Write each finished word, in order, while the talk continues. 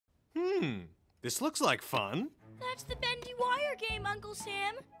This looks like fun. That's the bendy wire game, Uncle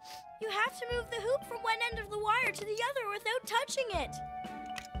Sam. You have to move the hoop from one end of the wire to the other without touching it.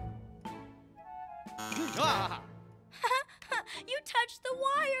 Ah! You touched the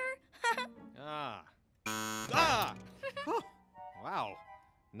wire. Ah. Ah! Oh, wow.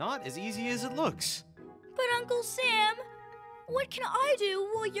 Not as easy as it looks. But Uncle Sam, what can I do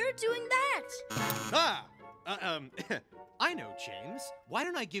while you're doing that? Ah! I know, James. Why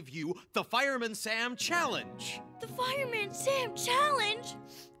don't I give you the Fireman Sam Challenge? The Fireman Sam Challenge?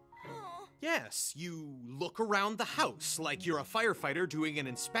 Oh. Yes, you look around the house like you're a firefighter doing an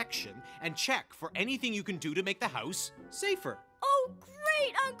inspection and check for anything you can do to make the house safer. Oh,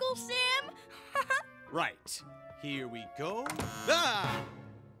 great, Uncle Sam! Right. Here we go. Ah!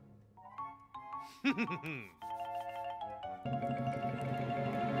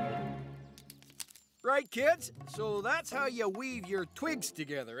 Right, kids? So that's how you weave your twigs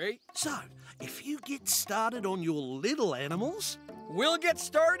together, eh? So, if you get started on your little animals... We'll get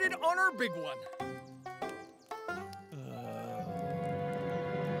started on our big one.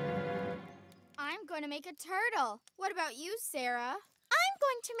 I'm going to make a turtle. What about you, Sarah? I'm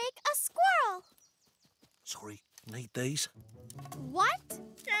going to make a squirrel. Sorry, need these? What?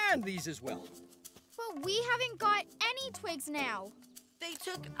 And these as well. But we haven't got any twigs now. They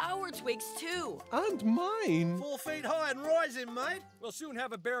took our twigs, too. And mine. 4 feet high and rising, mate. We'll soon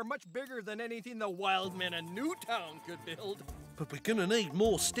have a bear much bigger than anything the wild men of Newtown could build. But we're gonna need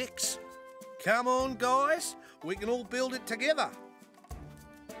more sticks. Come on, guys. We can all build it together.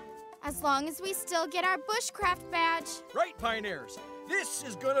 As long as we still get our bushcraft badge. Right, pioneers. This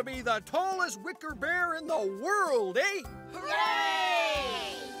is gonna be the tallest wicker bear in the world, eh?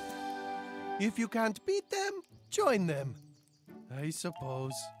 Hooray! If you can't beat them, join them, I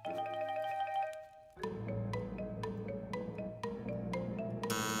suppose.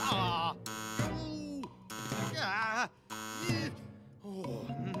 Ah! Ooh! Ah! Yeah. Oh.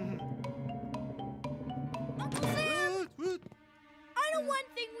 Uncle Sam! I know one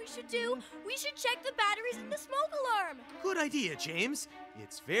thing we should do. We should check the batteries in the smoke alarm. Good idea, James.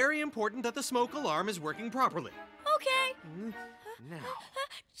 It's very important that the smoke alarm is working properly. Okay. Now.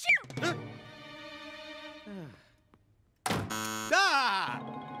 Ah!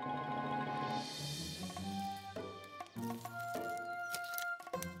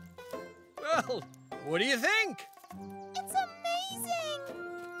 Well, what do you think? It's amazing!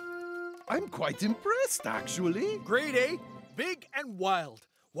 I'm quite impressed, actually. Great, eh? Big and wild.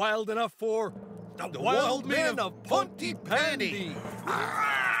 Wild enough for the wild men of Pontypandy.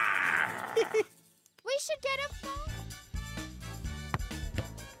 We should get a phone.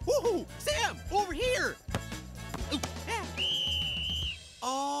 Woohoo! Sam, over here! Ooh, ah.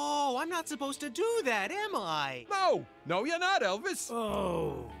 Oh, I'm not supposed to do that, am I? No, you're not, Elvis.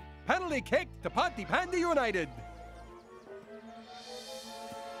 Oh. Penalty kick to Pontypandy United.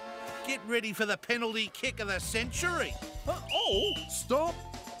 Get ready for the penalty kick of the century. Stop.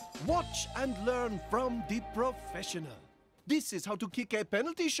 Watch and learn from the professional. This is how to kick a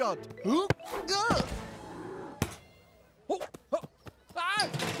penalty shot. Ah!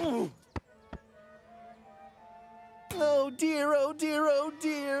 Oh dear, oh dear, oh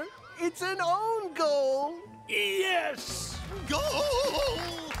dear. It's an own goal. Yes! Goal!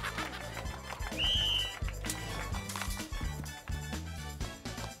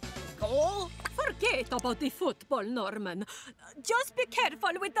 Goal? Forget about the football, Norman. Just be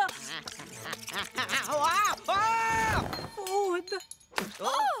careful with the food.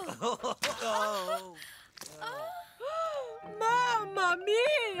 Mamma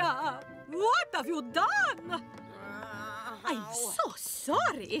mia! What have you done? I'm so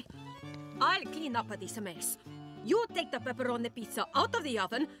sorry. I'll clean up this mess. You take the pepperoni pizza out of the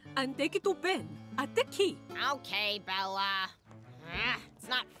oven and take it to Ben at the key. Okay, Bella. It's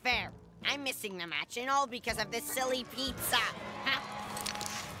not fair. I'm missing the match, and all because of this silly pizza.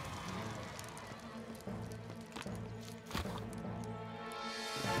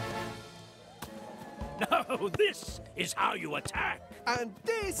 No, this is how you attack. And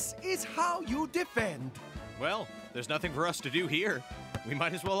this is how you defend. Well, there's nothing for us to do here. We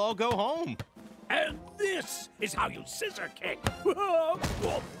might as well all go home. And this is how you scissor kick. Ooh,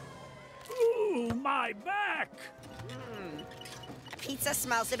 my back. Pizza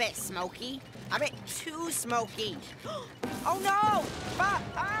smells a bit smoky. A bit too smoky. Oh no!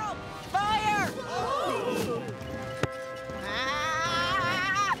 Help! Fire! Oh!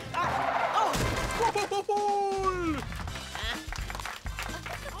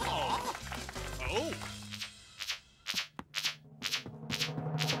 Oh!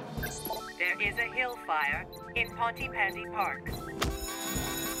 There is a hill fire in Pontypandy Park.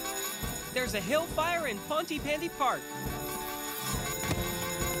 there's a hill fire in Pontypandy Park.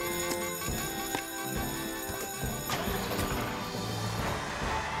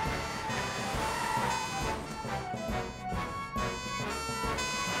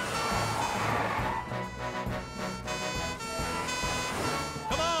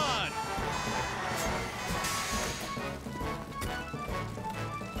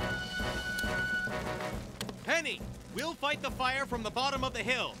 Penny, we'll fight the fire from the bottom of the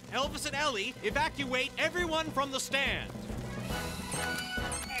hill. Elvis and Ellie, evacuate everyone from the stand.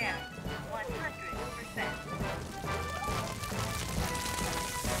 And 100%.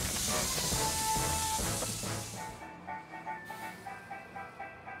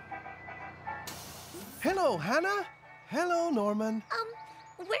 Hello, Hannah. Hello, Norman.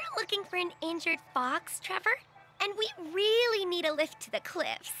 We're looking for an injured fox, Trevor, and we really need a lift to the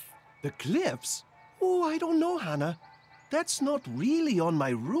cliffs. The cliffs? Oh, I don't know, Hannah. That's not really on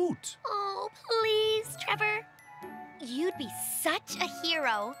my route. Oh, please, Trevor. You'd be such a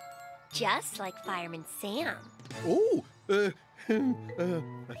hero, just like Fireman Sam. Oh, a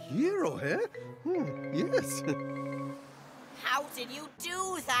hero, eh? Yes. How did you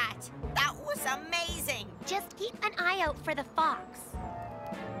do that? That was amazing. Just keep an eye out for the fox.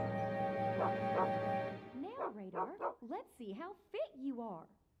 Now, Radar, let's see how fit you are.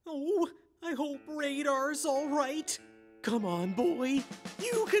 Oh, I hope Radar's all right. Come on, boy.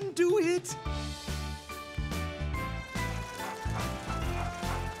 You can do it.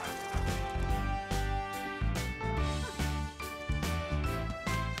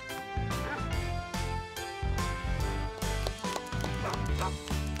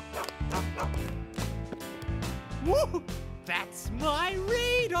 Woo! That's my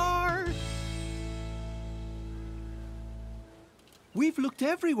Radar! We've looked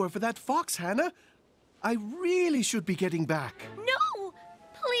everywhere for that fox, Hannah. I really should be getting back. No!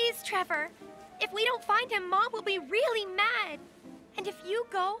 Please, Trevor. If we don't find him, Mom will be really mad. And if you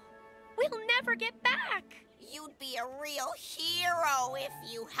go, we'll never get back. You'd be a real hero if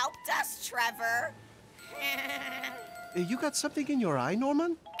you helped us, Trevor. You got something in your eye,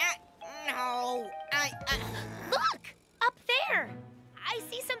 Norman? No, Look! Up there! I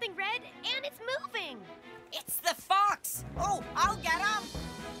see something red, and it's moving. It's the fox! Oh, I'll get him!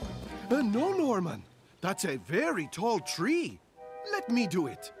 No, Norman. That's a very tall tree. Let me do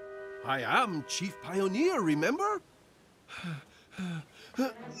it. I am Chief Pioneer, remember?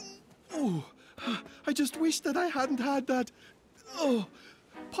 Oh, I just wish that I hadn't had that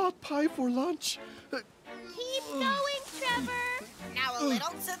pot pie for lunch. Keep going, Trevor. Now a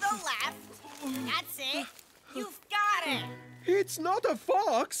little to the left. That's it. You've got it. It's not a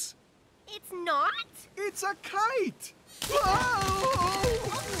fox. It's not? It's a kite.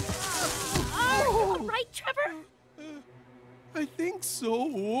 All right, Trevor? I think so.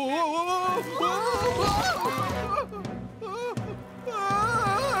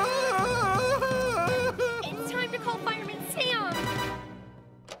 It's time to call Fireman Sam.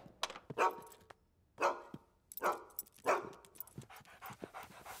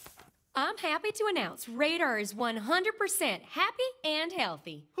 I'm happy to announce Radar is 100% happy and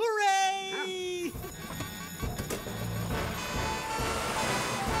healthy. Hooray!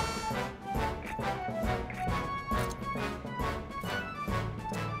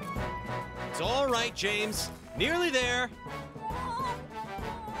 It's all right, James. Nearly there.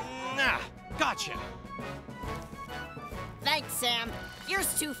 Gotcha. Thanks, Sam.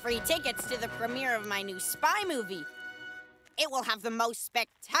 Here's 2 free tickets to the premiere of my new spy movie. It will have the most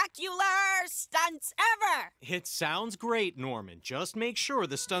spectacular stunts ever! It sounds great, Norman. Just make sure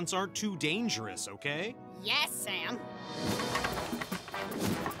the stunts aren't too dangerous, okay? Yes, Sam.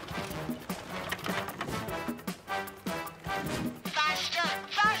 Faster!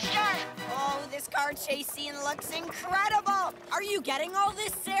 Faster! Oh, this car chase scene looks incredible! Are you getting all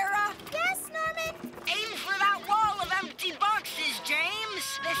this, Sarah? Yes, Norman. Aim for that wall of empty boxes,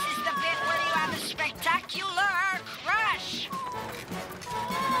 James! This is the bit where you have a spectacular crash!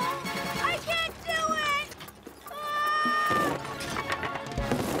 I can't do it!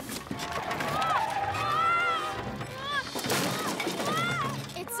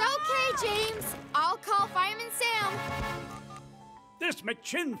 It's okay, James. I'll call Fireman Sam. This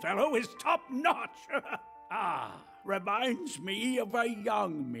McChin fellow is top-notch. Reminds me of a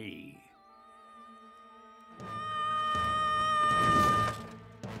young me.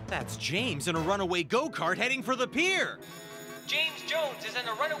 That's James in a runaway go-kart heading for the pier. James Jones is in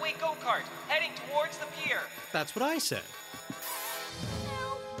a runaway go-kart heading towards the pier. That's what I said.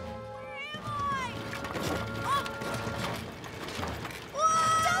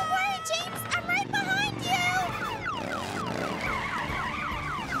 Don't worry, James. I'm right behind you.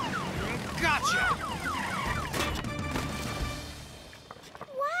 Gotcha!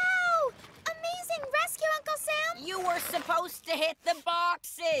 Wow! Amazing rescue, Uncle Sam! You were supposed to hit the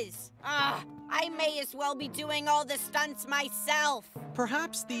boxes. I may as well be doing all the stunts myself.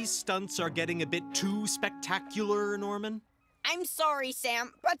 Perhaps these stunts are getting a bit too spectacular, Norman? I'm sorry,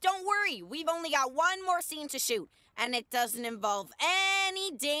 Sam, but don't worry. We've only got one more scene to shoot, and it doesn't involve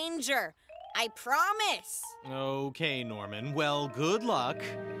any danger. I promise. Okay, Norman. Well, good luck.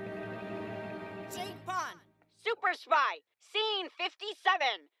 Jake Pond, Super Spy, Scene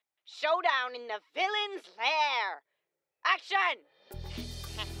 57. Showdown in the villain's lair. Action!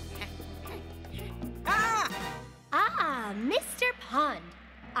 Ah, Mr. Pond.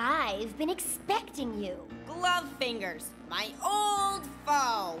 I've been expecting you. Glove fingers, my old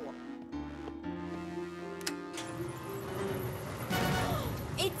foe.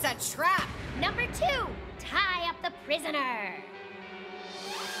 It's a trap. Number 2, tie up the prisoner.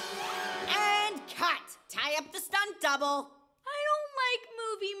 And cut. Tie up the stunt double. I don't like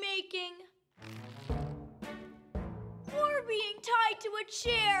movie making. Or being tied to a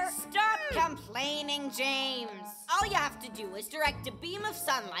chair. Stop complaining, James. All you have to do is direct a beam of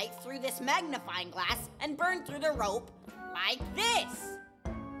sunlight through this magnifying glass and burn through the rope like this.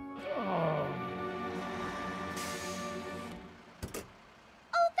 Oh,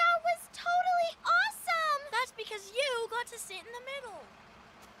 that was totally awesome! That's because you got to sit in the middle.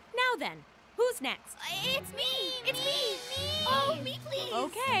 Now then, who's next? It's me! It's me! Oh, me please!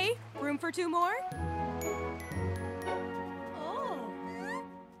 Okay, room for 2 more?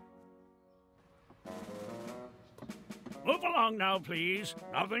 Move along now, please.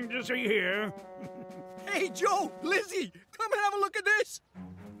 Nothing to see here. Hey, Joe, Lizzie, come and have a look at this.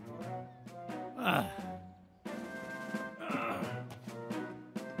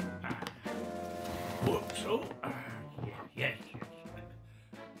 Whoops. Oh, yes.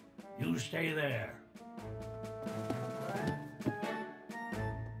 You stay there.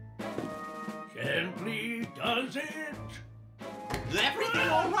 Gently does it. Everything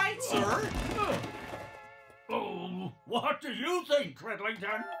all right, sir? Oh, what do you think,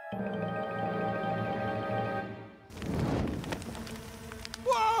 Cridlington?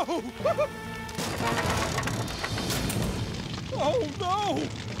 Whoa! Oh, no!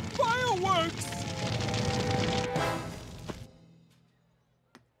 Fireworks!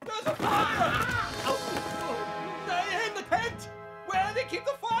 There's a fire! In the tent! Where they keep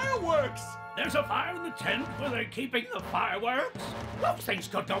the fireworks! There's a fire in the tent where they're keeping the fireworks? Those things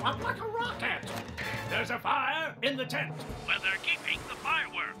could go up like a rocket. There's a fire in the tent where they're keeping the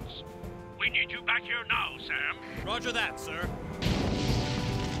fireworks. We need you back here now, Sam. Roger that, sir.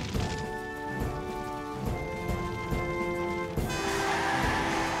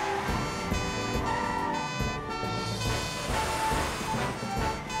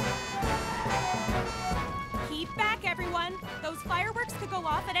 Keep back, everyone. Those fireworks could go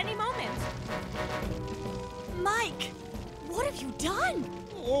off at any moment. Mike, what have you done?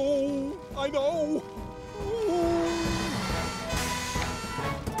 Oh, I know.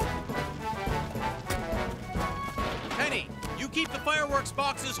 Penny, you keep the fireworks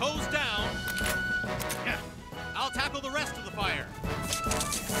boxes hosed down. Yeah. I'll tackle the rest of the fire.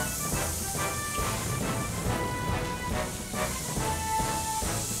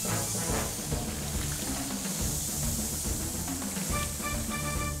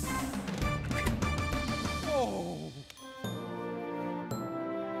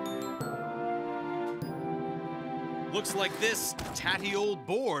 Looks like this tatty old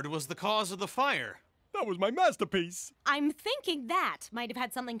board was the cause of the fire. That was my masterpiece. I'm thinking that might have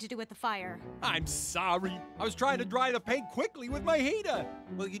had something to do with the fire. I'm sorry. I was trying to dry the paint quickly with my heater.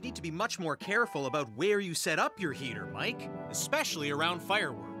 Well, you need to be much more careful about where you set up your heater, Mike, especially around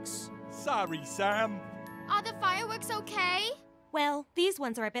fireworks. Sorry, Sam. Are the fireworks okay? Well, these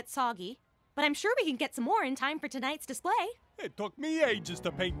ones are a bit soggy, but I'm sure we can get some more in time for tonight's display. It took me ages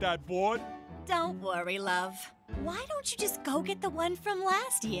to paint that board. Don't worry, love. Why don't you just go get the one from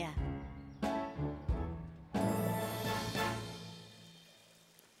last year?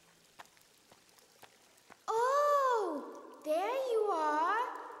 Oh, there you are.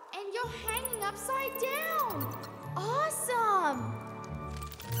 And you're hanging upside down. Awesome.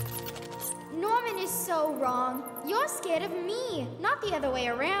 Norman is so wrong. You're scared of me, not the other way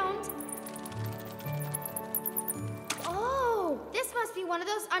around. Oh, this must be one of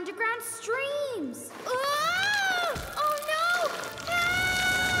those underground streams. Ah! Oh, no! Help!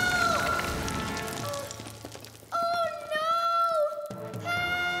 Oh, no!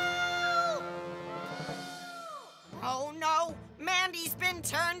 Help! Oh no! Mandy's been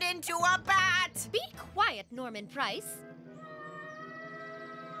turned into a bat! Be quiet, Norman Price.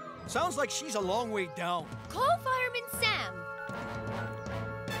 Sounds like she's a long way down. Call Fireman Sam.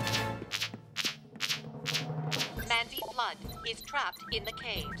 Mandy Flood is trapped in the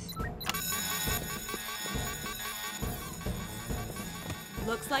caves.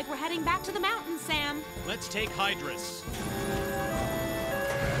 Looks like we're heading back to the mountains, Sam. Let's take Hydrus.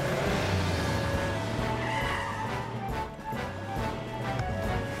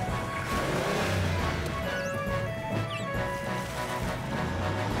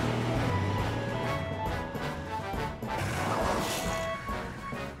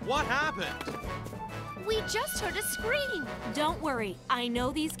 What happened? We just heard a scream. Don't worry, I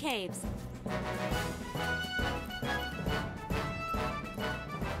know these caves.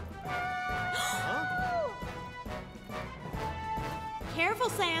 Careful,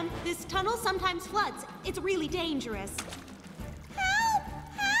 Sam. This tunnel sometimes floods. It's really dangerous. Help!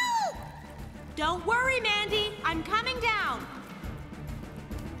 Help! Don't worry, Mandy. I'm coming down.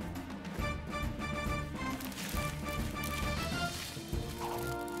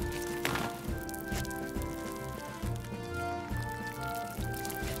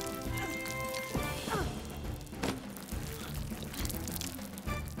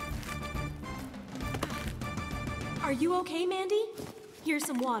 Are you okay, Mandy? Here's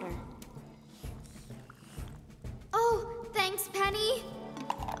some water. Oh, thanks, Penny.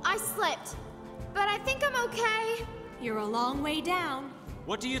 I slipped, but I think I'm okay. You're a long way down.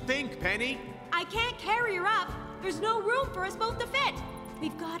 What do you think, Penny? I can't carry her up. There's no room for us both to fit.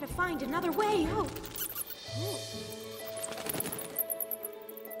 We've got to find another way out.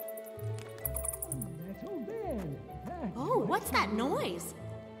 Oh, what's that noise?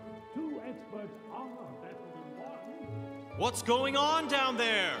 Two experts are better than one. What's going on down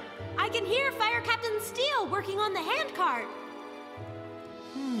there? I can hear Fire Captain Steele working on the handcart.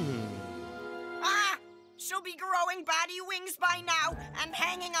 Ah! She'll be growing batty wings by now and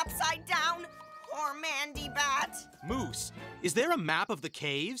hanging upside down. Poor Mandy Bat. Moose, is there a map of the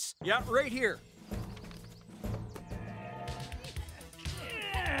caves? Yeah, right here.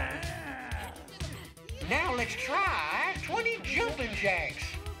 Now let's try 20 jumping jacks.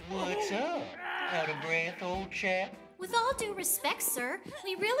 What's up? Out of breath, old chap? With all due respect, sir,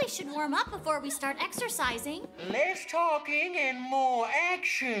 we really should warm up before we start exercising. Less talking and more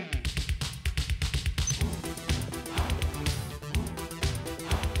action.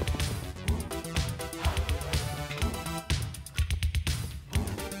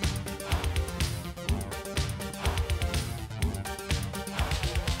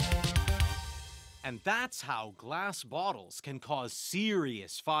 And that's how glass bottles can cause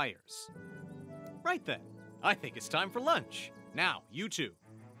serious fires. Right then, I think it's time for lunch. Now, you two,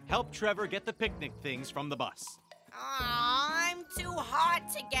 help Trevor get the picnic things from the bus. Aw, I'm too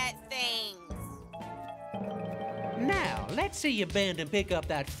hot to get things. Now, let's see you bend and pick up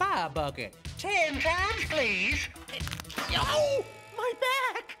that fire bucket. 10 times, please. Oh, my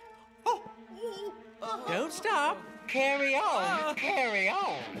back! Don't stop. Carry on. Carry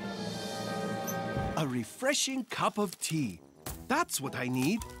on. A refreshing cup of tea. That's what I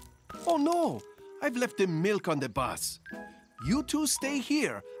need. Oh no, I've left the milk on the bus. You two stay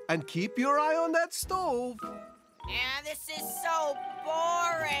here and keep your eye on that stove. Yeah, this is so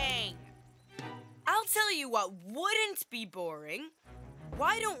boring. I'll tell you what wouldn't be boring.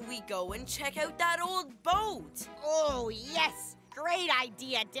 Why don't we go and check out that old boat? Oh, yes. Great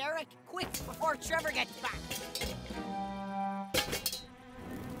idea, Derek. Quick, before Trevor gets back.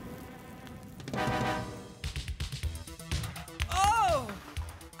 Oh!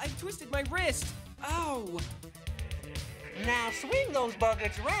 I twisted my wrist. Ow! Now swing those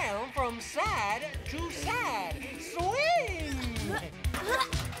buckets round from side to side. Swing!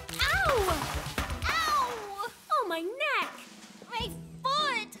 Ow! Ow! Oh, my neck! My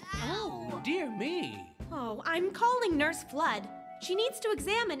foot! Oh, dear me. Oh, I'm calling Nurse Flood. She needs to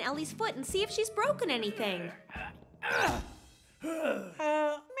examine Ellie's foot and see if she's broken anything.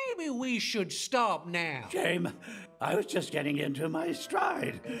 Maybe we should stop now. Shame. I was just getting into my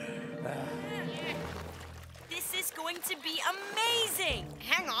stride. This is going to be amazing!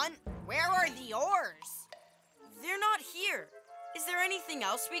 Hang on. Where are the oars? They're not here. Is there anything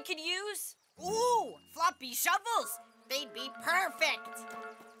else we could use? Ooh, floppy shovels. They'd be perfect.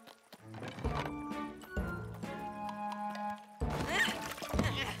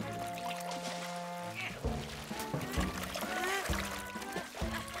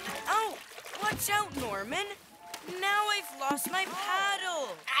 Oh, watch out, Norman. Now I've lost my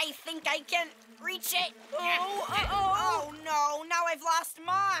paddle. I think I can reach it. Oh, Oh, no. Now I've lost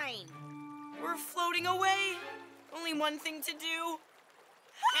mine. We're floating away. Only one thing to do.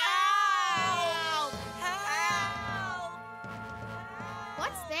 Help! Help!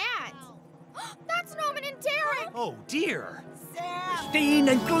 What's that? that? That's Norman and Derek! Oh, dear. Pristine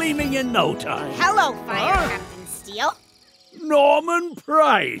and gleaming in no time. Hello, Fire Captain Steel. Norman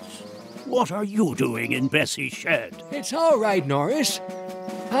Price. What are you doing in Bessie's shed? It's all right, Norris.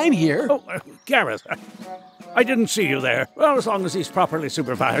 I'm here. Oh, Gareth. I didn't see you there. Well, as long as he's properly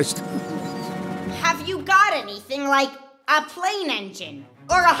supervised. Have you got anything like a plane engine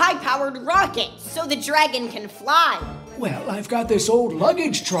or a high-powered rocket so the dragon can fly? Well, I've got this old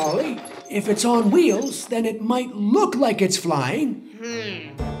luggage trolley. If it's on wheels, then it might look like it's flying.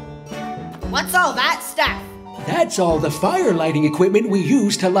 What's all that stuff? That's all the fire lighting equipment we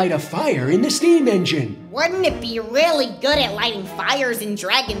use to light a fire in the steam engine. Wouldn't it be really good at lighting fires in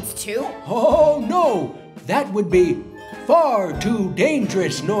dragons too? Oh, no! That would be far too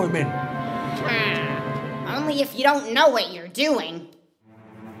dangerous, Norman. Only if you don't know what you're doing.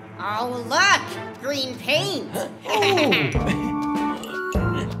 Oh, look! Green paint!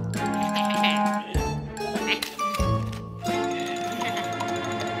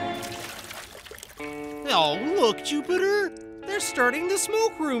 Oh, look, Jupiter. They're starting the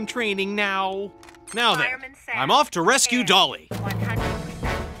smoke room training now. Now then, I'm off to rescue Dolly.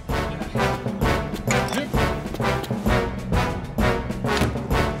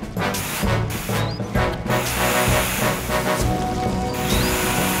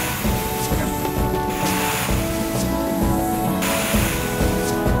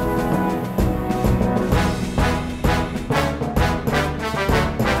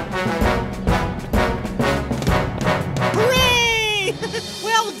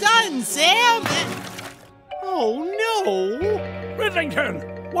 Well done, Sam! Oh, no!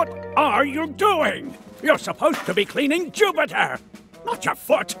 Ridlington, what are you doing? You're supposed to be cleaning Jupiter, not your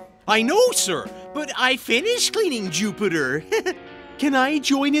foot. I know, sir, but I finished cleaning Jupiter. Can I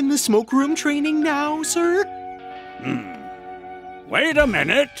join in the smoke room training now, sir? Wait a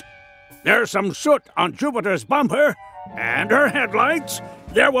minute. There's some soot on Jupiter's bumper and her headlights.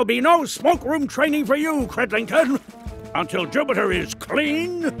 There will be no smoke room training for you, Cridlington, until Jupiter is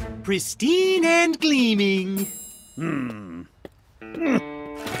clean, pristine, and gleaming.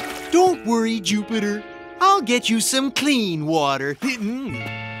 Don't worry, Jupiter. I'll get you some clean water. Ooh,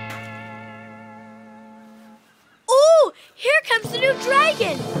 here comes the new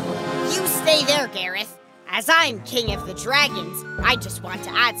dragon. You stay there, Gareth. As I'm king of the dragons, I just want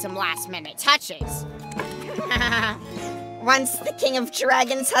to add some last-minute touches. Once the king of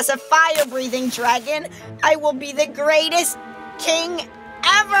dragons has a fire-breathing dragon, I will be the greatest king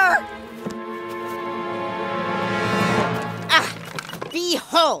ever!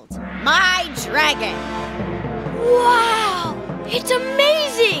 Behold, my dragon! Wow! It's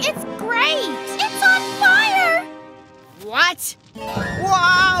amazing! It's great! It's on fire! What?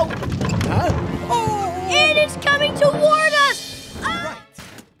 Whoa! It is coming toward us! Right.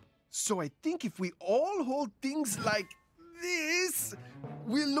 So I think if we all hold things like this,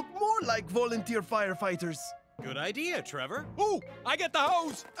 we'll look more like volunteer firefighters. Good idea, Trevor. Ooh, I get the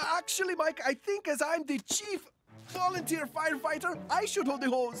hose! Actually, Mike, I think as I'm the chief volunteer firefighter, I should hold the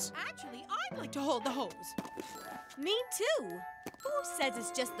hose. Actually, I'd like to hold the hose. Me too. Who says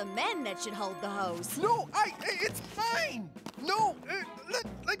it's just the men that should hold the hose? No, it's mine. No,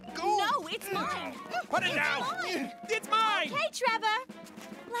 let go. No, it's mine. Put it down. It's mine. Okay, Trevor.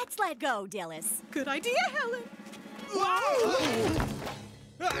 Let's let go, Dillis. Good idea, Helen.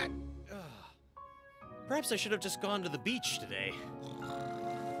 Perhaps I should have just gone to the beach today.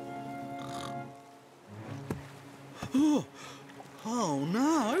 Oh,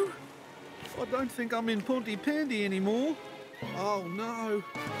 no. I don't think I'm in Pontypandy anymore. Oh, no.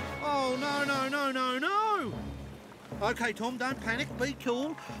 Oh, no. OK, Tom, don't panic. Be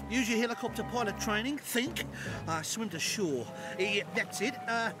cool. Use your helicopter pilot training. Think. Swim to shore. Yeah, that's it.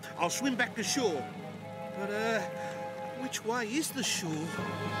 I'll swim back to shore. But, which way is the shore?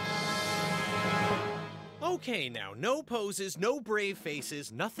 Okay, now, no poses, no brave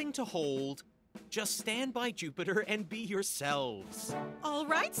faces, nothing to hold. Just stand by Jupiter and be yourselves. All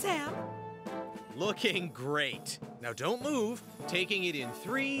right, Sam. Looking great. Now don't move. Taking it in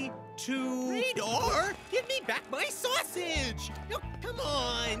 3, 2... Radar, give me back my sausage! Oh, come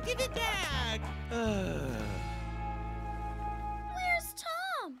on, give it back! Where's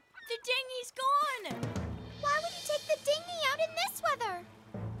Tom? The dinghy's gone. Why would he take the dinghy out in this weather?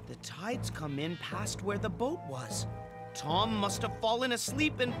 The tides come in past where the boat was. Tom must have fallen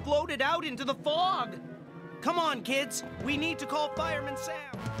asleep and floated out into the fog. Come on, kids. We need to call Fireman Sam.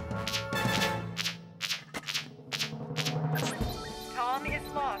 Tom is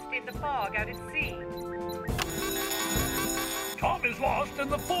lost in the fog out at sea. Tom is lost in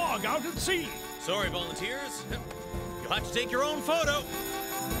the fog out at sea. Sorry, volunteers. You'll have to take your own photo.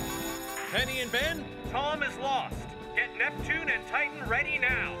 Penny and Ben? Tom is lost. Get Neptune and Titan ready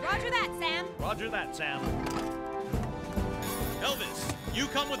now. Roger that, Sam. Roger that, Sam. Elvis, you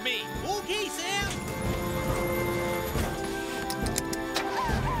come with me. Okay, Sam.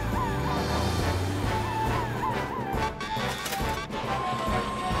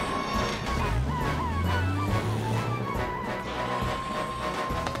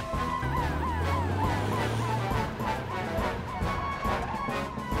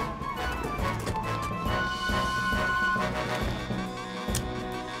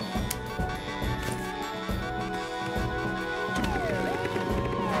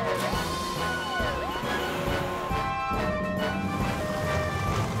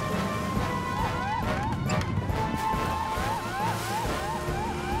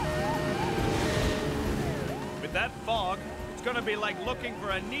 It's gonna be like looking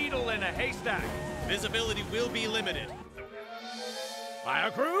for a needle in a haystack. Visibility will be limited. Fire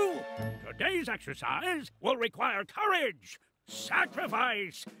crew, today's exercise will require courage,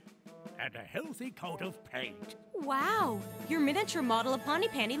 sacrifice, and a healthy coat of paint. Wow, your miniature model of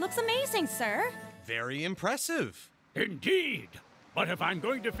Pontypandy looks amazing, sir. Very impressive. Indeed. But if I'm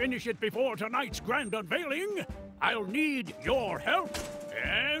going to finish it before tonight's grand unveiling, I'll need your help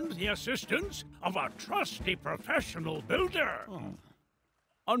and the assistance of a trusty professional builder.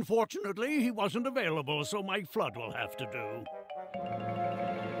 Unfortunately, he wasn't available, so Mike Flood will have to do.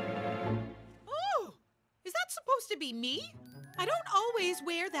 Oh, is that supposed to be me? I don't always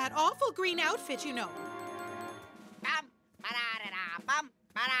wear that awful green outfit, you know. Bum, ba-da-da-da, bum,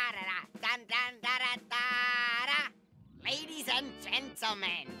 ba-da-da-da, dun-dun-da-da-da-da. Ladies and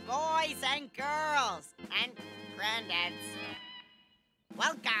gentlemen, boys and girls, and granddads,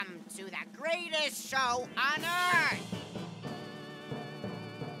 welcome to the greatest show on Earth!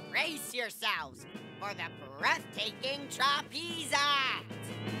 Brace yourselves for the breathtaking trapeze act!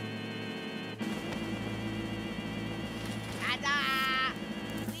 Ta-da!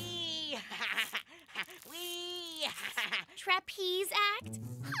 Wee! Wee! Trapeze act?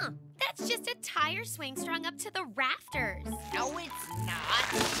 Huh, that's just a tire swing strung up to the rafters. No, it's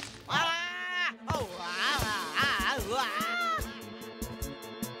not. Ah! Oh,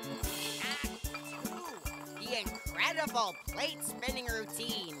 the incredible plate spinning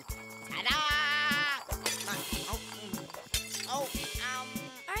routine. Ta-da!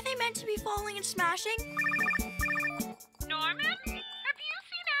 Are they meant to be falling and smashing? Norman, have you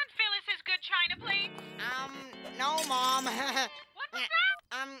seen Aunt Phyllis's good china plates? No, Mom. What was that?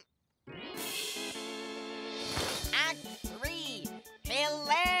 Act 3,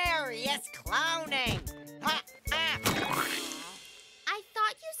 hilarious clowning. I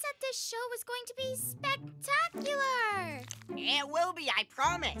thought you said this show was going to be spectacular. It will be, I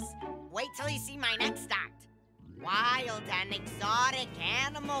promise. Wait till you see my next act. Wild and exotic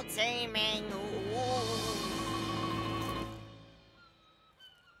animal taming. Ooh.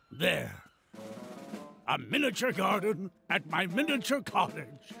 There. A miniature garden at my miniature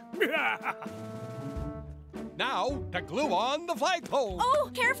cottage. Now, to glue on the flagpole.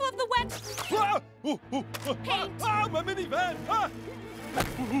 Oh, careful of the wet... Paint. Ah, my minivan. Ah.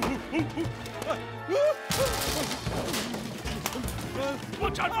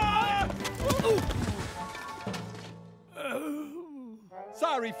 Watch out! Ah.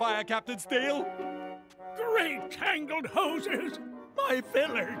 Sorry, Fire Captain Steele. Great tangled hoses! My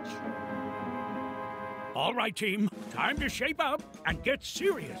village! All right, team. Time to shape up and get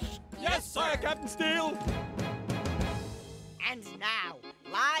serious. Yes, Fire Captain Steele! And now,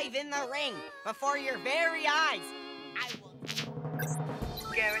 live in the ring, before your very eyes, I will...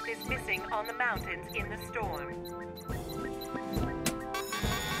 Gareth is missing on the mountains in the storm.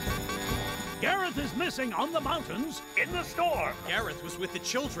 Gareth is missing on the mountains in the storm. Gareth was with the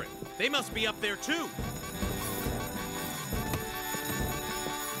children. They must be up there, too.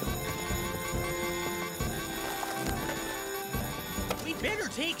 We better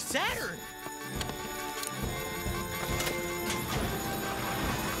take Saturn.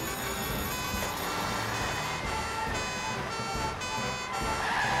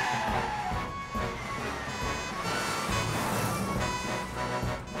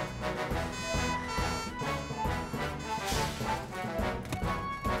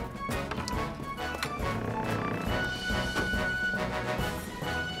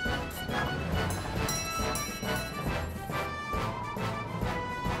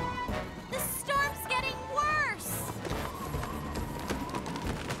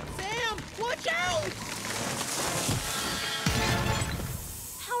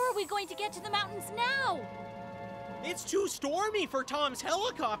 To get to the mountains now? It's too stormy for Tom's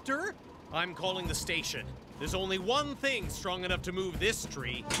helicopter. I'm calling the station. There's only one thing strong enough to move this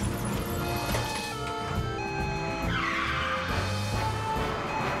tree.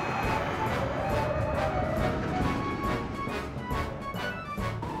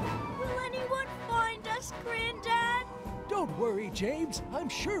 worry, James. I'm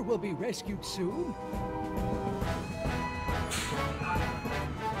sure we'll be rescued soon.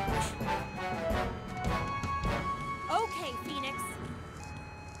 Okay, Phoenix.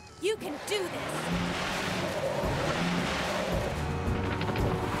 You can do this.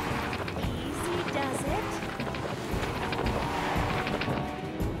 Easy does it.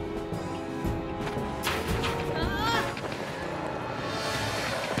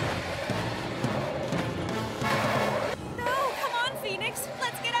 No, come on, Phoenix.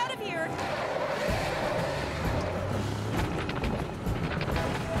 Let's get out of here.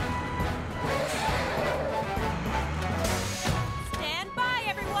 Stand by,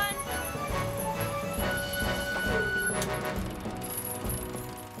 everyone.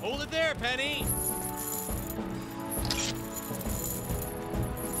 Hold it there, Penny.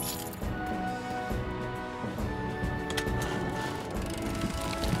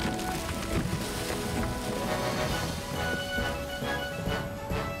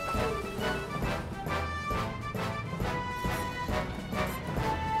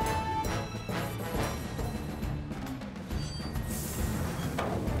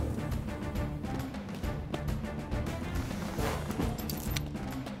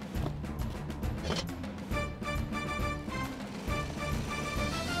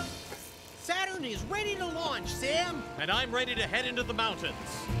 Saturn is ready to launch, Sam. And I'm ready to head into the mountains.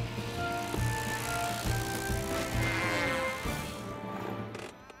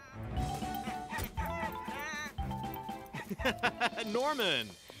 Norman,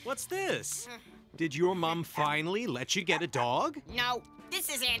 what's this? Did your mom finally let you get a dog? No, this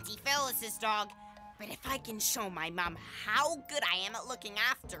is Auntie Phyllis's dog. But if I can show my mom how good I am at looking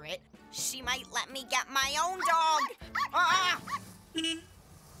after it, she might let me get my own dog. Ah!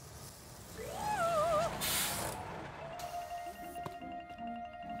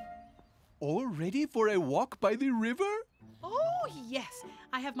 All ready for a walk by the river? Oh, yes.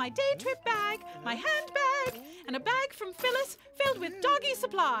 I have my day trip bag, my handbag, and a bag from Phyllis filled with doggy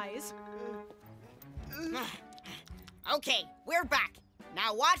supplies. Okay, we're back.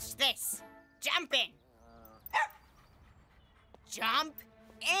 Now watch this. Jump in. Jump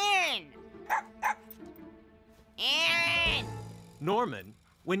in. In. Norman,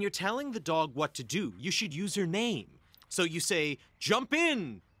 when you're telling the dog what to do, you should use her name. So you say, jump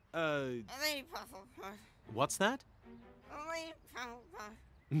in. What's that?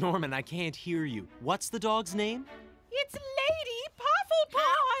 Norman, I can't hear you. What's the dog's name? It's Lady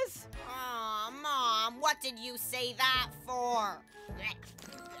Pufflepaws. Aw, Mom, what did you say that for?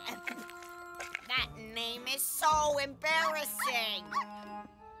 That name is so embarrassing.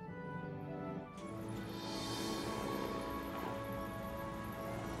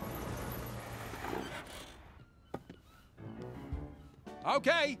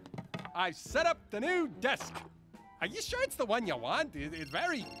 Okay, I've set up the new desk. Are you sure it's the one you want? It's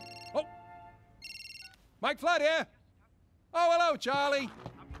very... Oh! Mike Flood here. Oh, hello, Charlie.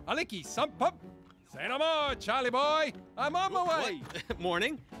 Alicky Sumpup. Say no more, Charlie boy. I'm on my way.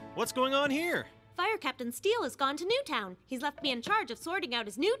 Morning. What's going on here? Fire Captain Steele has gone to Newtown. He's left me in charge of sorting out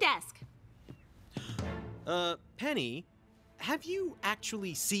his new desk. Penny, have you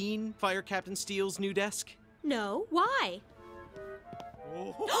actually seen Fire Captain Steele's new desk? No, why?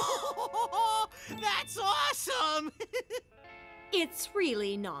 Oh, that's awesome! It's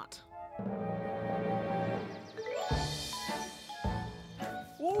really not.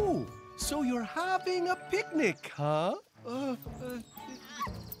 Oh, so you're having a picnic, huh?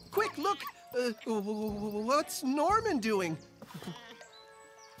 Quick, look! What's Norman doing?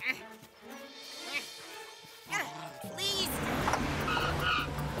 Please!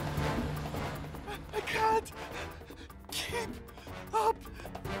 I can't keep up!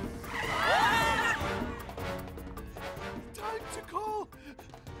 Time to call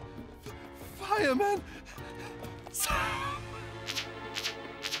Fireman!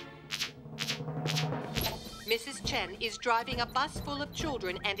 Mrs. Chen is driving a bus full of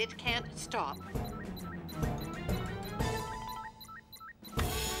children and it can't stop.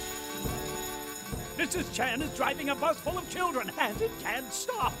 Mrs. Chen is driving a bus full of children and it can't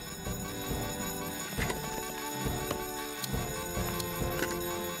stop.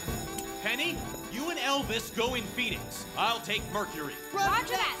 Penny, you and Elvis go in Phoenix. I'll take Mercury. Roger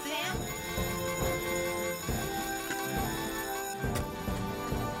that, Sam.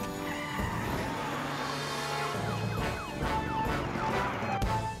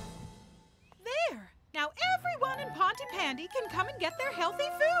 There. Now everyone in Pontypandy can come and get their healthy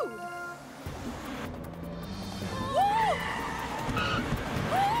food. Woo!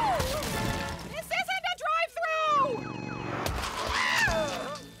 Woo! This isn't a drive-through!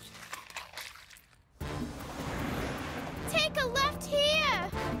 Take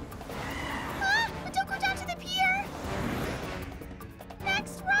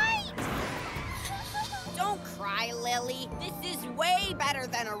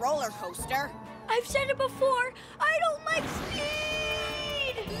faster. I've said it before. I don't like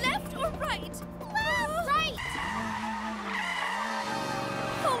speed. Left or right? Left, right.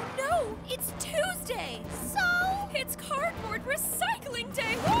 Oh no, it's Tuesday. So? It's cardboard recycling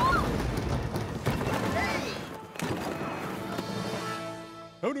day. Hey!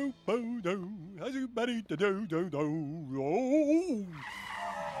 Oh no, oh no, everybody do do do do.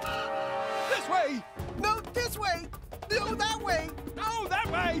 This way! No, this way! No, that way! No, that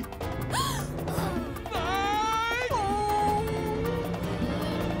way!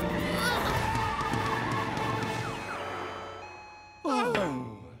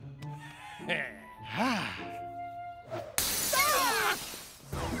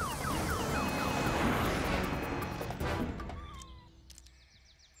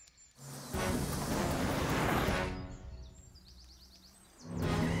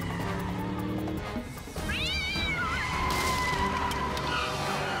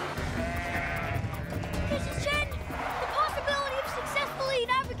 Mrs. Chen, the possibility of successfully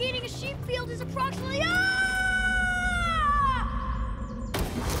navigating a sheep field is approximately...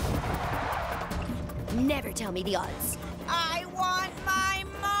 Never tell me the odds. I want my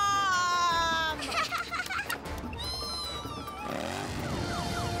mom!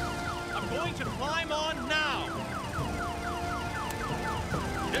 I'm going to climb on now.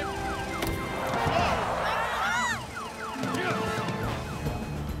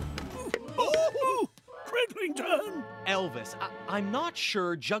 Cridlington! Elvis, I'm not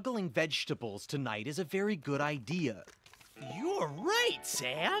sure juggling vegetables tonight is a very good idea. You're right,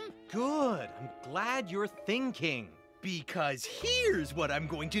 Sam. Good. I'm glad you're thinking. Because here's what I'm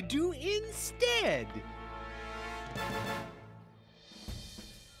going to do instead.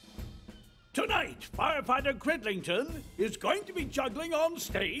 Tonight, Firefighter Cridlington is going to be juggling on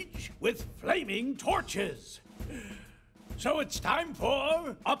stage with flaming torches. So it's time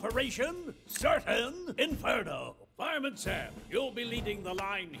for Operation Certain Inferno. Fireman Sam, you'll be leading the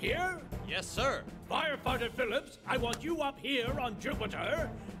line here. Yes, sir. Firefighter Phillips, I want you up here on Jupiter.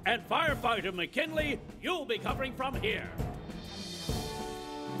 And Firefighter McKinley, you'll be covering from here.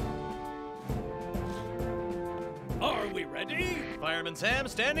 Are we ready? Fireman Sam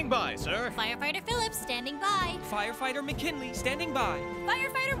standing by, sir. Firefighter Phillips standing by. Firefighter McKinley standing by.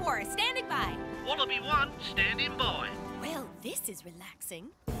 Firefighter Morris standing by. Wallaby 1 standing by. Well, this is relaxing.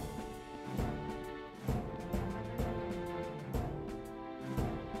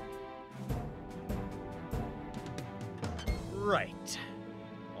 Right.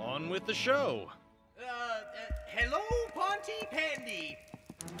 On with the show. Hello, Ponty Pandy.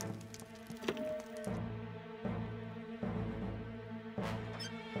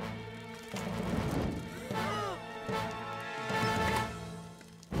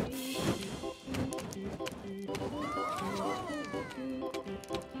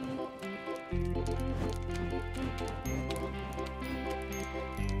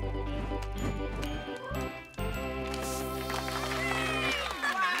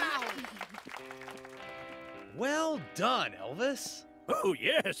 Well done, Elvis. Oh,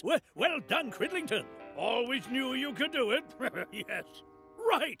 yes. Well done, Cridlington. Always knew you could do it. Yes.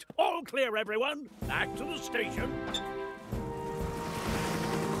 Right. All clear, everyone. Back to the station.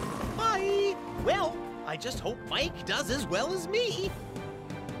 Bye. Well, I just hope Mike does as well as me.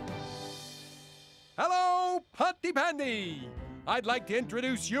 Hello, Ponty Pandy. I'd like to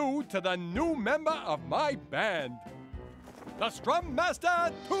introduce you to the new member of my band, the Strum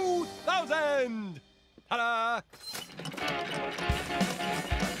Master 2000. Ta-da!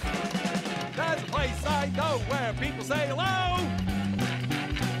 There's a place I know where people say hello.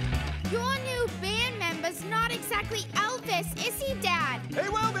 Your new band member's not exactly Elvis, is he, Dad? He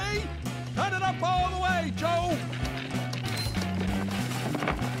will be. Turn it up all the way, Joe.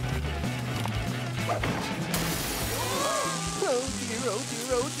 Oh dear, oh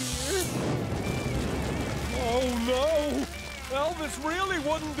dear, oh dear. Oh no! Elvis really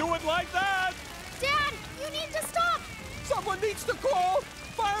wouldn't do it like that! Dad, you need to stop! Someone needs to call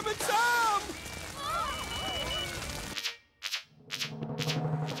Fireman Sam!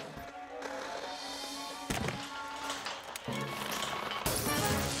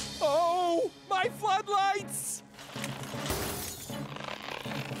 Oh, my floodlights!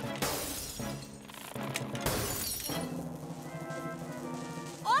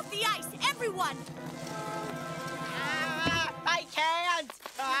 Off the ice, everyone! I can't!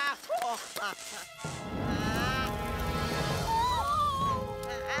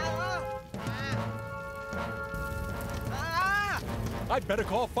 I'd better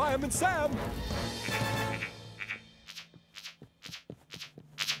call Fireman Sam.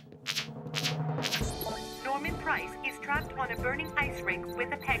 Norman Price is trapped on a burning ice rink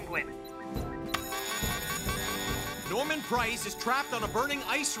with a penguin. Fireman Price is trapped on a burning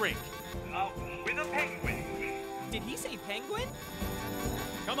ice rink. With a penguin. Did he say penguin?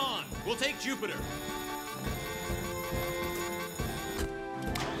 Come on, we'll take Jupiter.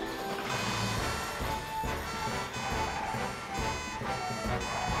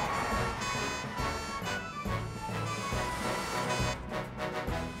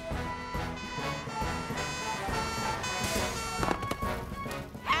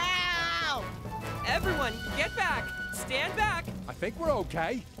 Everyone, get back! Stand back! I think we're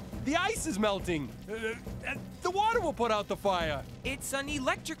okay. The ice is melting. The water will put out the fire. It's an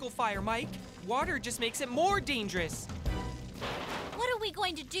electrical fire, Mike. Water just makes it more dangerous. What are we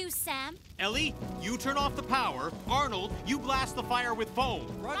going to do, Sam? Ellie, you turn off the power. Arnold, you blast the fire with foam.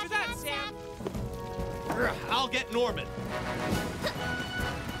 Roger that, Sam. I'll get Norman.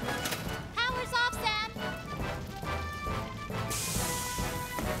 Power's off, Sam.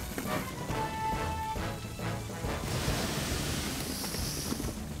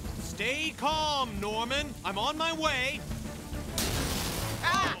 Stay calm, Norman. I'm on my way.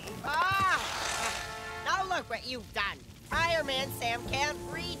 Now look what you've done. Fireman Sam can't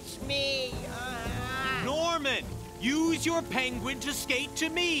reach me. Norman, use your penguin to skate to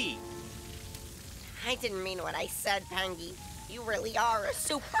me. I didn't mean what I said, Pengy. You really are a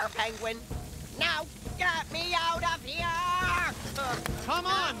super penguin. Now, get me out of here! Come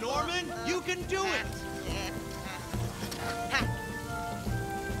on, Norman. You can do it.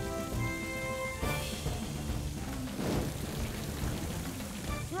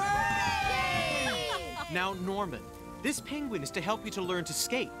 Now, Norman, this penguin is to help you to learn to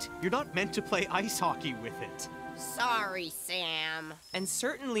skate. You're not meant to play ice hockey with it. Sorry, Sam. And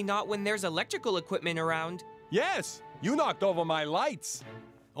certainly not when there's electrical equipment around. Yes, you knocked over my lights.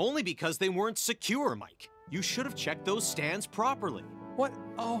 Only because they weren't secure, Mike. You should have checked those stands properly. What?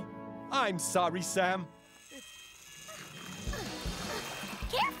 Oh, I'm sorry, Sam.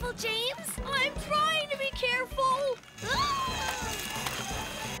 Careful, James. I'm trying to be careful.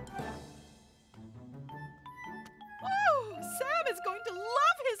 Oh, Sam is going to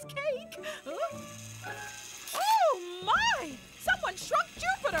love his cake. Oh, my! Someone shrunk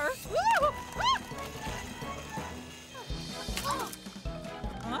Jupiter. Ooh.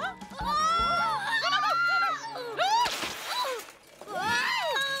 Huh? Oh,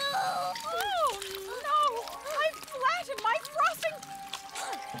 no! I flattened my frosting.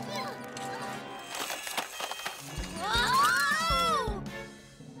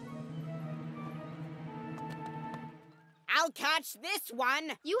 I'll catch this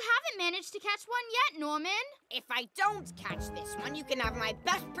one. You haven't managed to catch one yet, Norman. If I don't catch this one, you can have my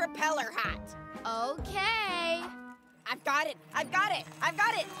best propeller hat. Okay. I've got it. I've got it. I've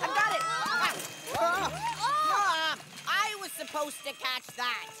got it. I've got it. I was supposed to catch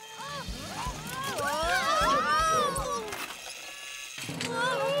that.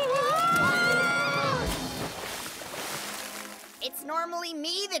 It's normally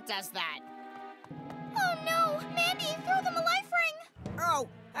me that does that. Oh, no. Mandy, throw them a life ring. Oh,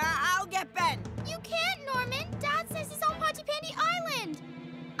 I'll get Ben. You can't, Norman. Dad says he's on Pontypandy Island.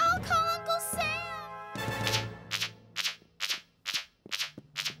 I'll call Uncle Sam.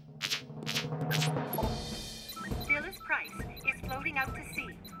 Phyllis Price is floating out to sea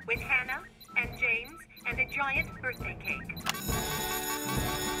with Hannah and James and a giant birthday cake.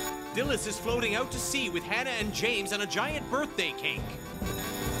 Dillis is floating out to sea with Hannah and James and a giant birthday cake.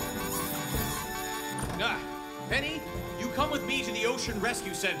 Penny, you come with me to the Ocean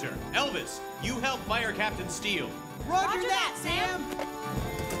Rescue Center. Elvis, you help Fire Captain Steele. Roger that, Sam!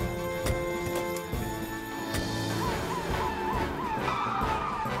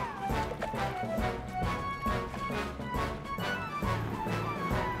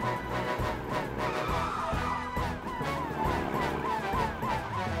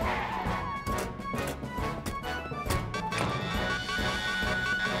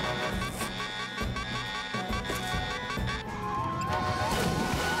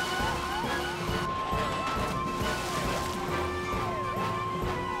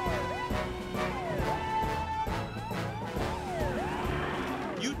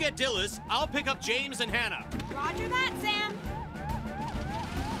 Get Dillis, I'll pick up James and Hannah. Roger that, Sam.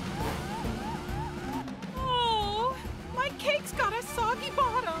 Oh, my cake's got a soggy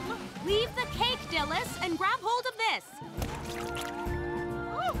bottom. Leave the cake, Dillis, and grab hold of this.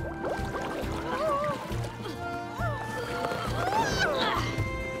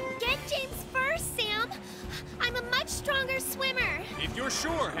 Get James first, Sam. I'm a much stronger swimmer. If you're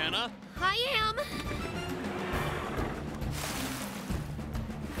sure, Hannah. I am.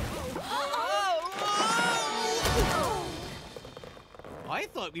 I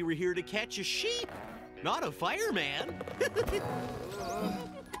thought we were here to catch a sheep. not a fireman.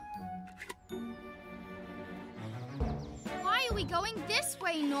 Why are we going this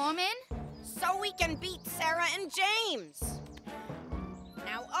way, Norman? So we can beat Sarah and James.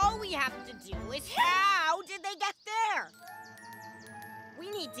 Now all we have to do is how did they get there? We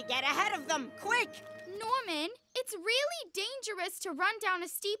need to get ahead of them, quick! Norman, it's really dangerous to run down a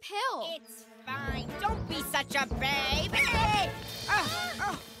steep hill. It's fine. Don't be such a baby!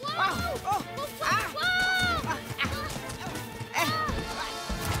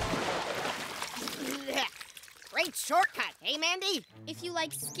 Great shortcut, eh, Mandy? If you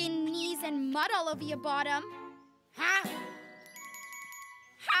like skin knees and mud all over your bottom. Huh?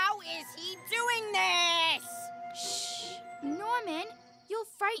 How is he doing this? Shh! Norman, you'll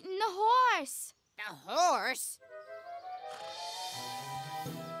frighten the horse. The horse?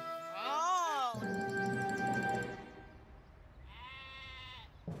 Oh!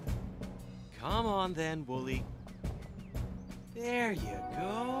 Come on then, Wooly. There you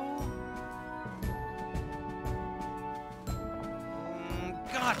go.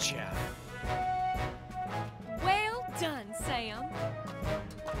 Gotcha. Well done, Sam.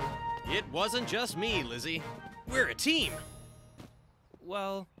 It wasn't just me, Lizzie. We're a team.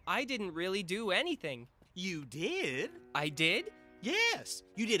 Well, I didn't really do anything. You did? I did? Yes.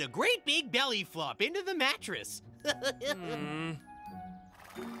 You did a great big belly flop into the mattress.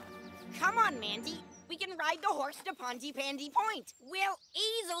 Come on, Mandy. We can ride the horse to Pontypandy Point. We'll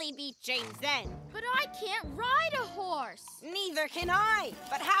easily beat James then. But I can't ride a horse. Neither can I.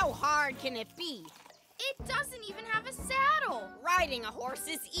 But how hard can it be? It doesn't even have a saddle. Riding a horse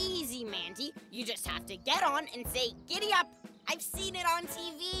is easy, Mandy. You just have to get on and say, giddy up. I've seen it on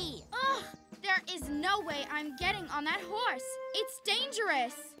TV. Ugh, there is no way I'm getting on that horse. It's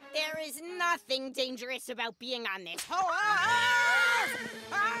dangerous. There is nothing dangerous about being on this horse.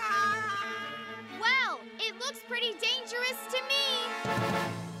 Well, it looks pretty dangerous to me.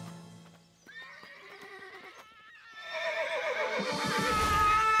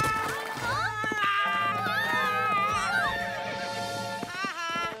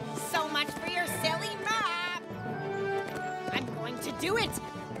 So much for your silly map. I'm going to do it.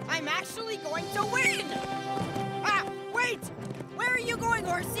 I'm actually going to win. Ah, wait. Where are you going,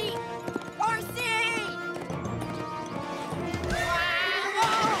 horsey? Horsey!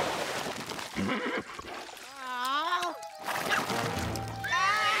 Wow!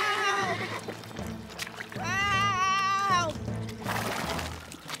 Ow! Ow!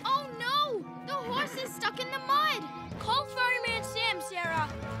 Oh no! The horse is stuck in the mud. Call Fireman Sam, Sarah.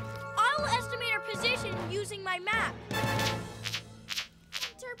 I'll estimate our position using my map.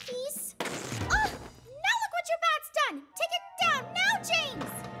 Centerpiece. Oh! Now look what your bat's done. Take it down now,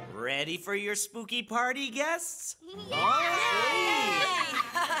 James. Ready for your spooky party, guests?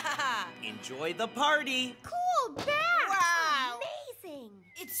 Enjoy the party. Cool bat. Wow! Amazing.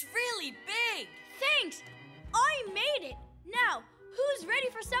 It's really big. Thanks. I made it. Now, who's ready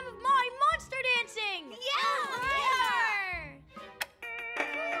for some of my monster dancing?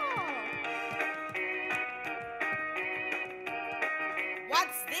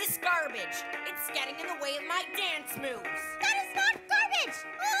 What's this garbage? It's getting in the way of my dance moves. That is not garbage.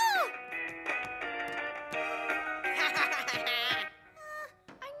 Oh!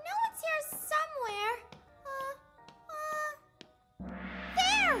 I know it's here somewhere.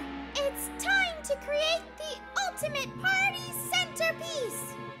 There! It's time to create the ultimate party centerpiece.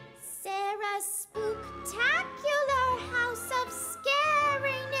 Sarah's Spooktacular House of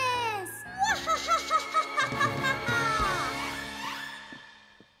Scariness.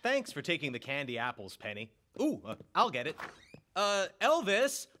 Thanks for taking the candy apples, Penny. Ooh, I'll get it.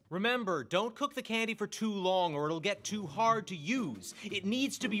 Elvis, remember, don't cook the candy for too long or it'll get too hard to use. It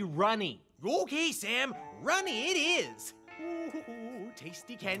needs to be runny. Okay, Sam, runny it is. Ooh,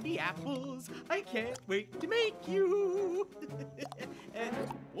 tasty candy apples. I can't wait to make you.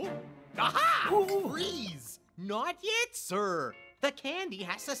 Aha! Freeze! Not yet, sir. The candy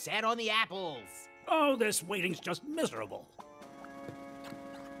has to set on the apples. Oh, this waiting's just miserable.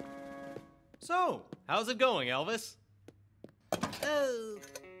 So, how's it going, Elvis? Oh,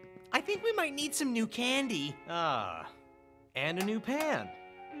 I think we might need some new candy. Ah, and a new pan.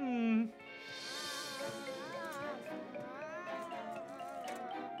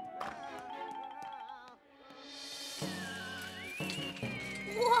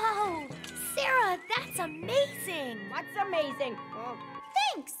 Whoa! Sarah, that's amazing! What's amazing?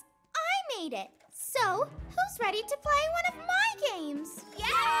 Thanks. I made it. So, who's ready to play one of my games? Yeah!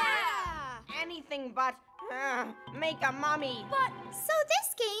 Anything but make a mummy. But, so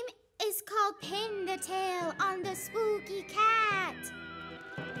this game is called Pin the Tail on the Spooky Cat.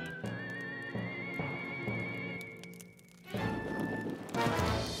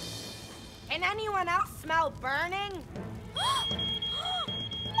 Can anyone else smell burning?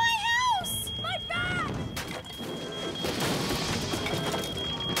 My house! My bag!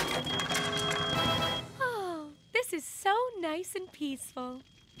 Oh, this is so nice and peaceful.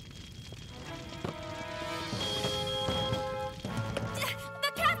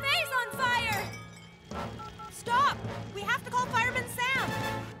 The cafe's on fire! Stop! We have to call Fireman Sam!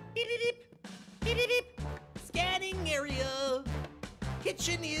 Beep, beep, beep. Beep, beep, beep. Scanning area.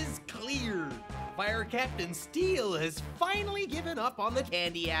 Kitchen is clear. Fire Captain Steele has finally given up on the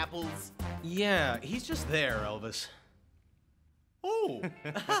candy apples. Yeah, he's just there, Elvis. Oh.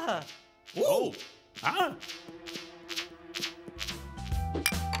 Oh. Huh?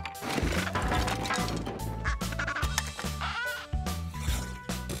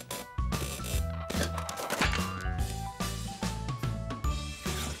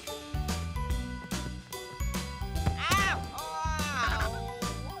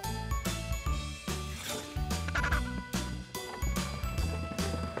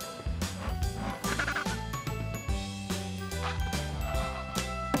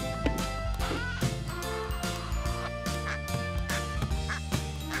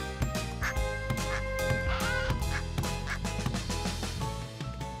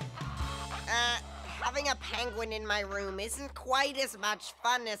 Having a penguin in my room isn't quite as much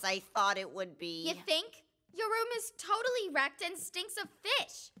fun as I thought it would be. You think? Your room is totally wrecked and stinks of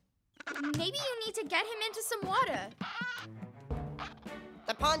fish. Maybe you need to get him into some water.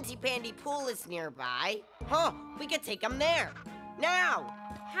 The Pontypandy pool is nearby. Huh, we could take him there. Now!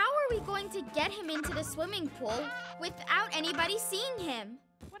 How are we going to get him into the swimming pool without anybody seeing him?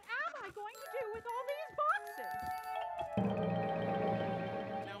 What am I going to do with all these boxes?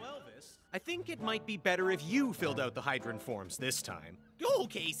 Now, Elvis, I think it might be better if you filled out the hydrant forms this time.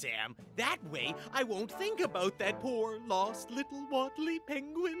 Okay, Sam. That way, I won't think about that poor, lost little waddly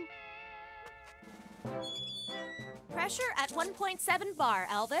penguin. Pressure at 1.7 bar,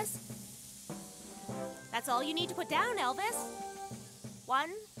 Elvis. That's all you need to put down, Elvis.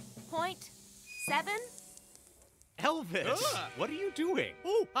 1.7. Elvis, what are you doing?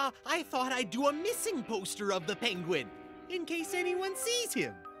 Oh, I thought I'd do a missing poster of the penguin, in case anyone sees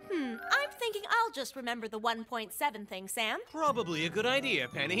him. I'm thinking I'll just remember the 1.7 thing, Sam. Probably a good idea,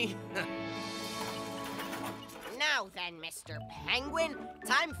 Penny. Now then, Mr. Penguin,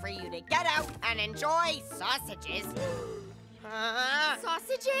 time for you to get out and enjoy sausages.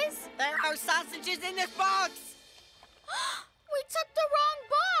 Sausages? There are sausages in this box! We took the wrong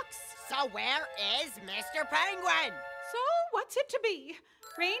box! So where is Mr. Penguin? So, what's it to be?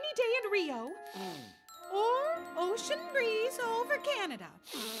 Rainy day in Rio? Or ocean breeze over Canada?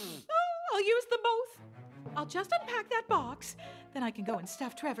 Oh, I'll use them both. I'll just unpack that box, then I can go and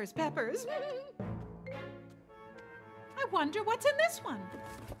stuff Trevor's peppers. I wonder what's in this one.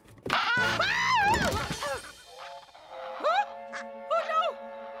 Oh no!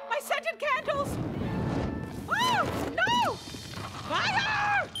 My scented candles! Oh no!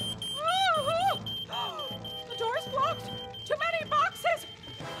 Fire! The door's blocked! Too many boxes!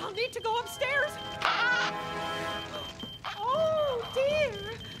 I'll need to go upstairs. Oh dear!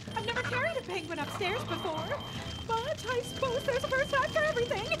 I've never carried a penguin upstairs before, but I suppose there's a first time for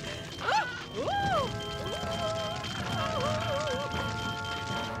everything.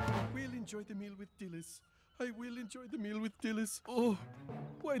 We'll enjoy the meal with Dillis. I will enjoy the meal with Dillis. Oh,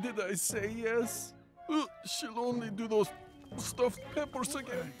 why did I say yes? She'll only do those stuffed peppers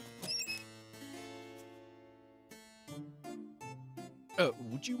again.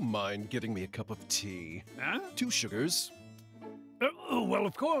 Would you mind getting me a cup of tea? Huh? 2 sugars. Well,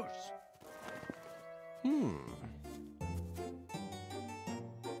 of course.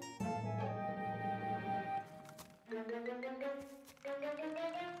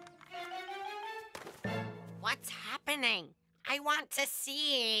 What's happening? I want to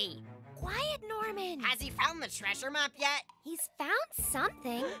see. Quiet, Norman. Has he found the treasure map yet? He's found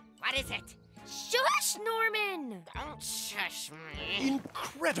something. What is it? Shush, Norman! Don't shush me.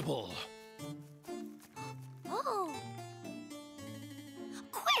 Incredible! Oh.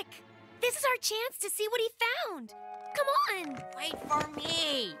 Quick! This is our chance to see what he found. Come on. Wait for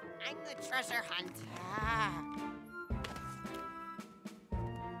me. I'm the treasure hunter.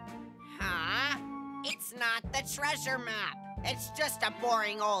 Huh? It's not the treasure map. It's just a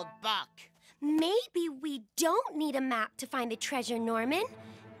boring old book. Maybe we don't need a map to find the treasure, Norman.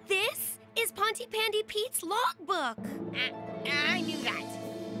 This is Pontypandy Pete's logbook. I knew that.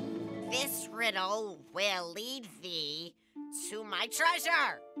 This riddle will lead thee to my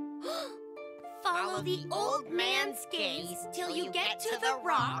treasure. Follow the old man's gaze till you get to the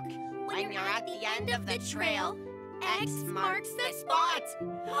rock. When you're at the end of the trail, X marks the spot!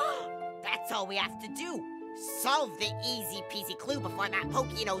 That's all we have to do. Solve the easy peasy clue before that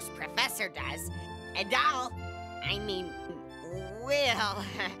pokey-nosed professor does. And we'll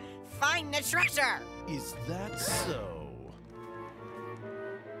find the treasure! Is that so?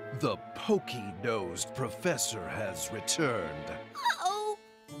 The pokey-nosed professor has returned. Uh-oh.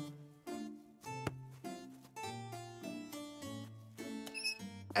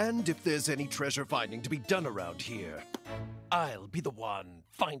 And if there's any treasure finding to be done around here, I'll be the one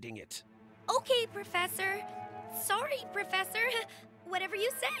finding it. Okay, Professor. Sorry, Professor. Whatever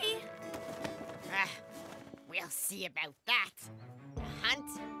you say. We'll see about that. The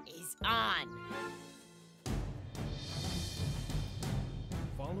hunt is on.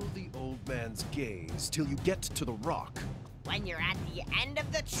 Follow the old man's gaze till you get to the rock. When you're at the end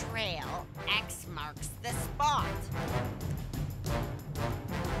of the trail, X marks the spot.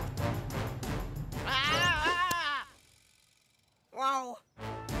 Ah! Whoa.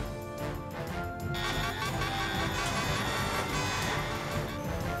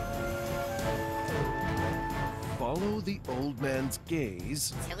 Follow the old man's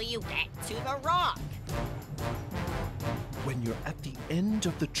gaze Till you get to the rock. when you're at the end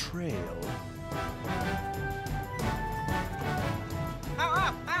of the trail.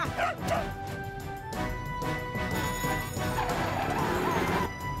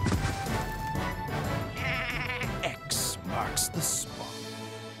 X marks the spot.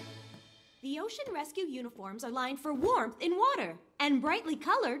 The ocean rescue uniforms are lined for warmth in water and brightly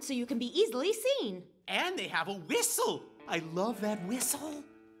colored so you can be easily seen. And they have a whistle. I love that whistle.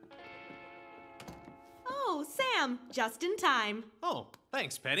 Oh, Sam, just in time. Oh,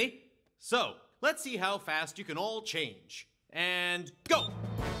 thanks, Penny. So, let's see how fast you can all change. And go!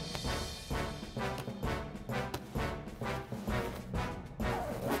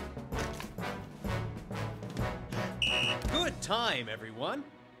 Good time, everyone.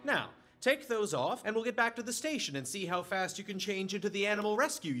 Now, take those off, and we'll get back to the station and see how fast you can change into the animal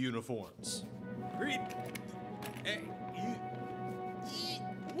rescue uniforms.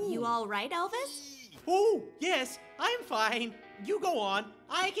 You all right, Elvis? Oh, yes, I'm fine. You go on.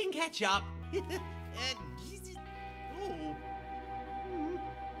 I can catch up.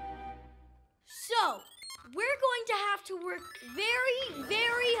 So, we're going to have to work very,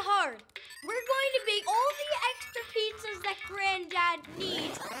 very hard. We're going to make all the extra pizzas that Granddad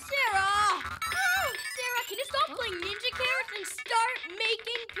needs. Sarah! Oh, Sarah, can you stop playing Ninja Carrots and start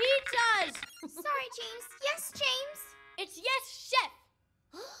making pizzas? Sorry, James. Yes, James. It's yes, chef.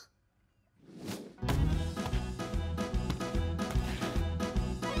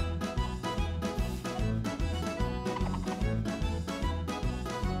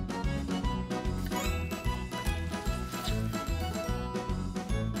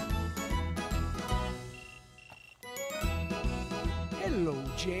 Hello,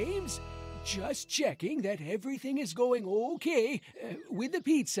 James. Just checking that everything is going okay with the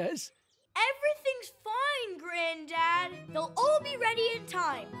pizzas. Everything's fine, Granddad. They'll all be ready in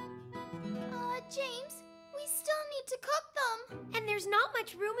time. James, we still need to cook them. And there's not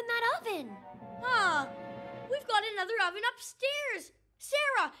much room in that oven. Huh. We've got another oven upstairs.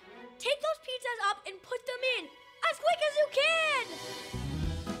 Sarah, take those pizzas up and put them in as quick as you can.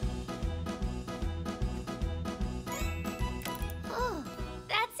 Oh,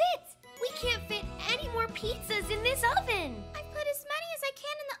 that's it. We can't fit any more pizzas in this oven. I put as many as I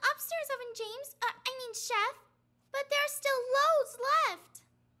can in the upstairs oven, James. Chef. But there's still loads left.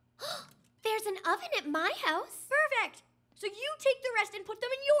 There's an oven at my house. Perfect. So you take the rest and put them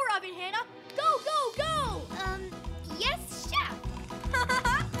in your oven, Hannah. Go, go, go. Yes, Chef.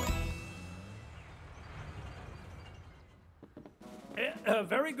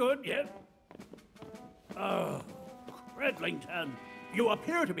 Very good, yes. Credlington, you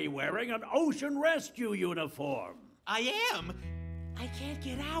appear to be wearing an ocean rescue uniform. I am. I can't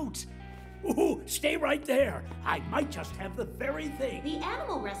get out. Ooh, stay right there. I might just have the very thing. The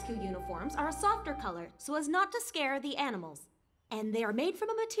animal rescue uniforms are a softer color so as not to scare the animals. And they are made from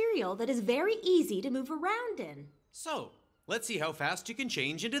a material that is very easy to move around in. So, let's see how fast you can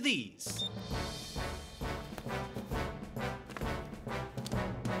change into these.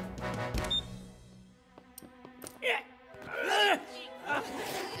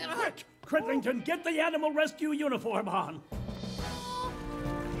 Quick, Credlington, get the animal rescue uniform on.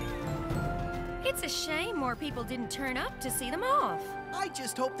 It's a shame more people didn't turn up to see them off. I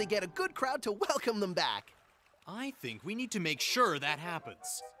just hope they get a good crowd to welcome them back. I think we need to make sure that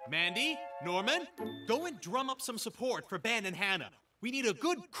happens. Mandy, Norman, go and drum up some support for Ben and Hannah. We need a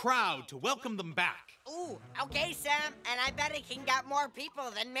good crowd to welcome them back. Ooh, okay, Sam. And I bet it can get more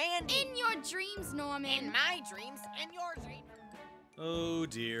people than Mandy. In your dreams, Norman. In my dreams, in your dreams. Oh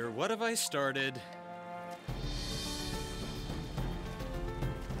dear, what have I started?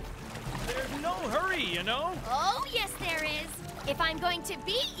 There's no hurry, you know? Oh, yes, there is. If I'm going to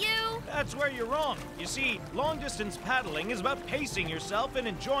beat you. That's where you're wrong. You see, long-distance paddling is about pacing yourself and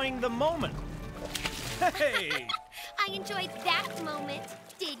enjoying the moment. Hey! I enjoyed that moment.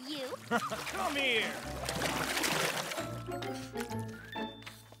 Did you? Come here.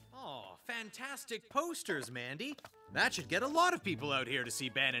 Oh, fantastic posters, Mandy. That should get a lot of people out here to see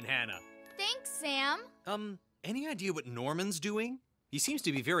Ben and Hannah. Thanks, Sam. Any idea what Norman's doing? He seems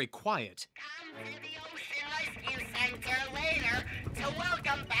to be very quiet. Come to the Ocean Rescue Center later to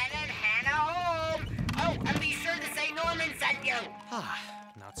welcome Ben and Hannah home. Oh, and be sure to say Norman sent you.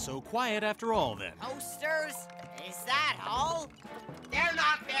 Not so quiet after all, then. Posters? Is that all? They're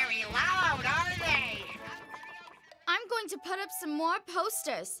not very loud, are they? I'm going to put up some more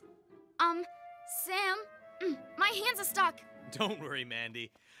posters. Sam, my hands are stuck. Don't worry,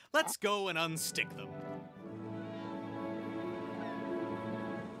 Mandy. Let's go and unstick them.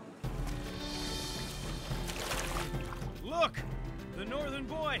 Look, the Northern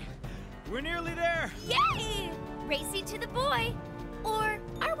Boy. We're nearly there. Yay! Racing to the boy. Or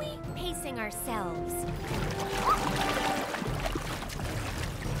are we pacing ourselves?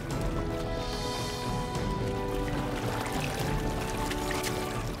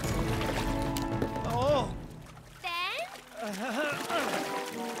 Oh! Ben?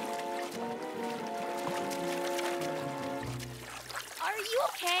 Are you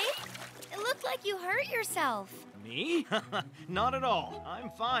okay? It looked like you hurt yourself. Me? Not at all.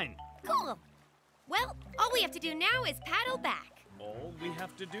 I'm fine. Cool. Well, all we have to do now is paddle back. All we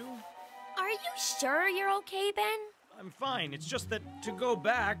have to do? Are you sure you're okay, Ben? I'm fine. It's just that to go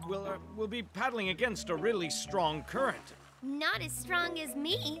back, we'll be paddling against a really strong current. Not as strong as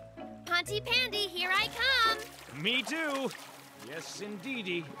me. Ponty Pandy, here I come. Me too. Yes,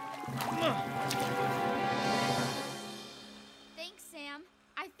 indeedy. Thanks, Sam.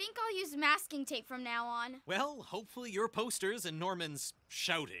 I think I'll use masking tape from now on. Well, hopefully your posters and Norman's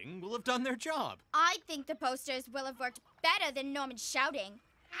shouting will have done their job. I think the posters will have worked better than Norman's shouting.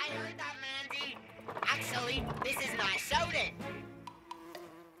 I heard that, Mandy. Actually, this is not shouting.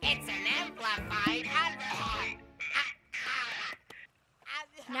 It's an amplified advertise.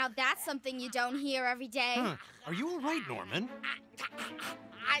 Now that's something you don't hear every day. Are you all right, Norman?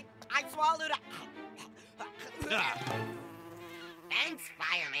 I swallowed Thanks,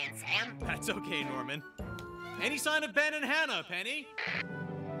 Fireman Sam. That's okay, Norman. Any sign of Ben and Hannah, Penny?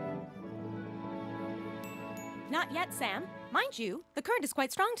 Not yet, Sam. Mind you, the current is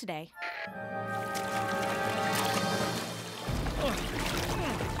quite strong today.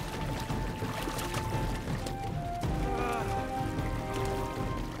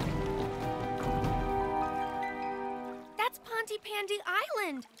 That's Ponty Pandy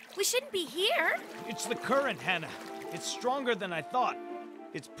Island. We shouldn't be here. It's the current, Hannah. It's stronger than I thought.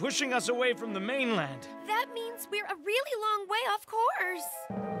 It's pushing us away from the mainland. That means we're a really long way off course.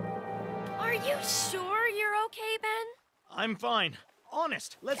 Are you sure you're okay, Ben? I'm fine.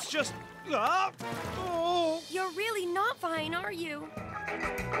 Honest, let's just... Oh! You're really not fine, are you?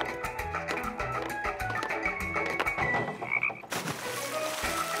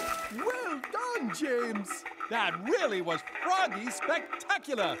 Well done, James. That really was froggy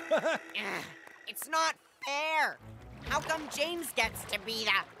spectacular. It's not fair. How come James gets to be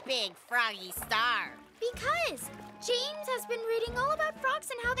the big froggy star? Because James has been reading all about frogs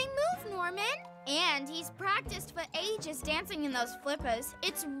and how they move, Norman. And he's practiced for ages dancing in those flippers.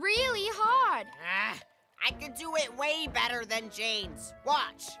 It's really hard. I could do it way better than James.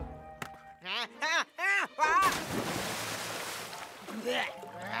 Watch.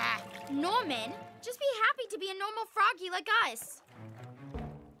 Norman, just be happy to be a normal froggy like us.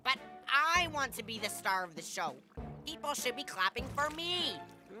 But I want to be the star of the show. People should be clapping for me.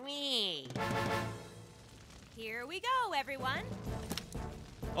 Me. Here we go, everyone.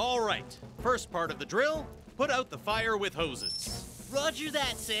 All right. First part of the drill, put out the fire with hoses. Roger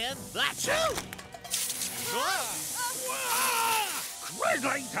that, Sam. Achoo!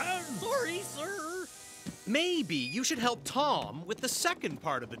 Cridlington! Sorry, sir. Maybe you should help Tom with the second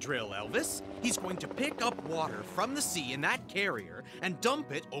part of the drill, Elvis. He's going to pick up water from the sea in that carrier and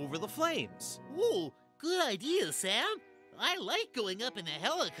dump it over the flames. Ooh, good idea, Sam. I like going up in a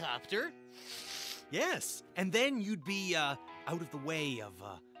helicopter. Yes, and then you'd be, out of the way of,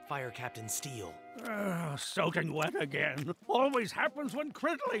 Fire Captain Steele. Soaking wet again. Always happens when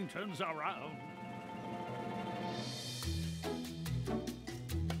Cridlington's around.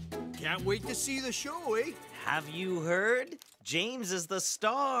 Can't wait to see the show, eh? Have you heard? James is the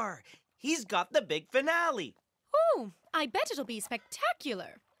star. He's got the big finale. Oh, I bet it'll be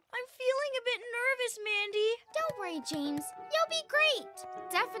spectacular. I'm feeling a bit nervous, Mandy. Don't worry, James. You'll be great.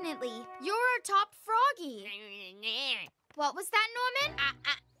 Definitely. You're our top froggy. What was that, Norman?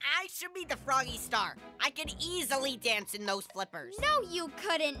 I should be the froggy star. I could easily dance in those flippers. No, you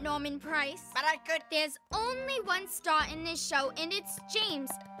couldn't, Norman Price. But I could. There's only one star in this show, and it's James.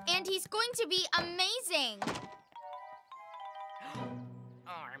 And he's going to be amazing.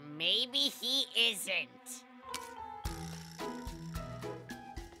 Or maybe he isn't.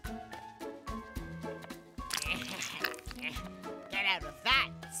 Get out of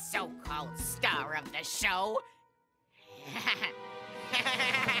that, so-called star of the show.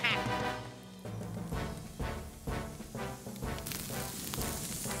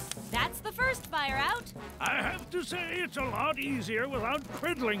 That's the first fire out. I have to say it's a lot easier without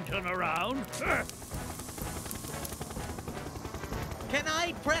Cridlington around. Can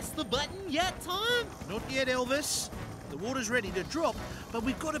I press the button yet, Tom? Not yet, Elvis. The water's ready to drop, but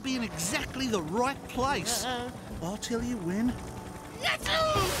we've got to be in exactly the right place. I'll tell you when.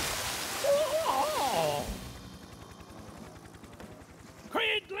 Oh.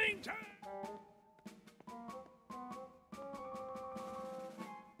 Cridlington!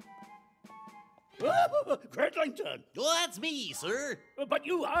 Cridlington! Oh, that's me, sir. But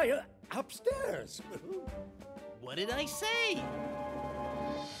you are upstairs. What did I say?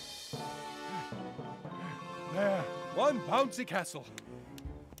 There, one bouncy castle.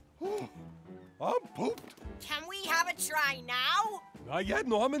 Oh, I'm pooped. Can we have a try now? Not yet,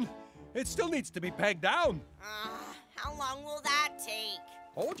 Norman. It still needs to be pegged down. How long will that take?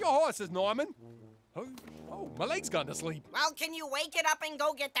 Hold your horses, Norman. Oh, my leg's gone to sleep. Well, can you wake it up and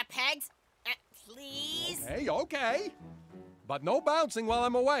go get the pegs? Please? Okay. But no bouncing while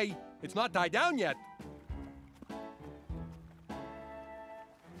I'm away. It's not died down yet.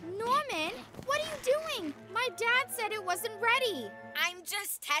 Norman, what are you doing? My dad said it wasn't ready. I'm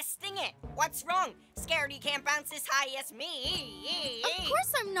just testing it. What's wrong? Scared you can't bounce as high as me? Of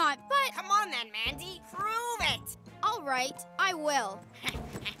course I'm not, but... Come on then, Mandy. Prove it. All right, I will.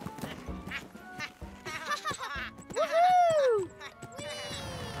 Woohoo!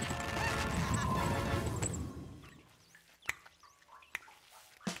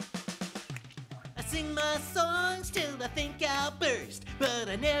 I sing my songs till I think I'll burst, but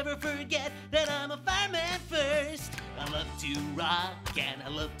I never forget that I'm a fireman first. I love to rock and I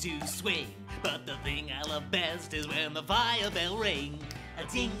love to swing, but the thing I love best is when the fire bell ring. A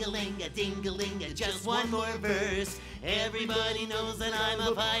ding-a-ling, just one more verse. Everybody knows that I'm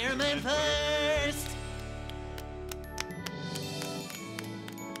a fireman first.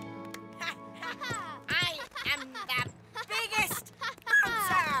 I am the biggest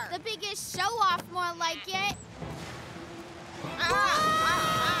bouncer. The biggest show-off, more like it.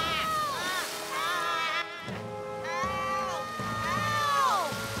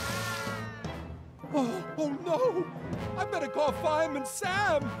 Oh no! I better call Fireman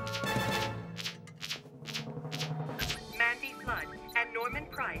Sam. Mandy Flood and Norman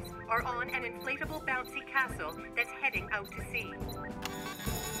Price are on an inflatable bouncy castle that's heading out to sea.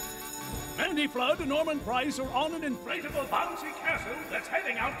 Mandy Flood and Norman Price are on an inflatable bouncy castle that's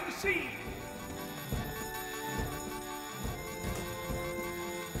heading out to sea.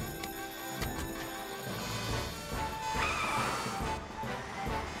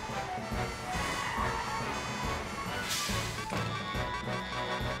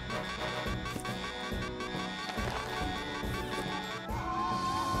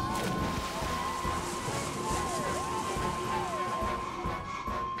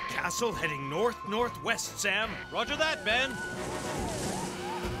 Castle heading north-northwest, Sam. Roger that, Ben.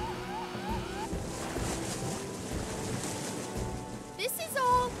 This is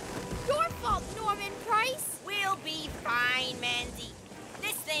all your fault, Norman Price. We'll be fine, Mandy.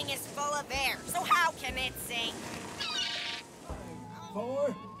 This thing is full of air, so how can it sink?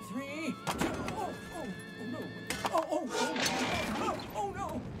 4, 3, 2. Oh no. Oh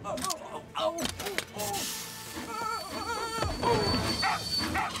no.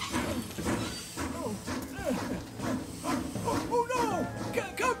 Oh no!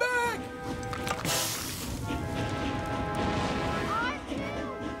 Come back!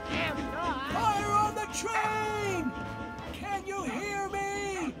 Fire on the train! Can you hear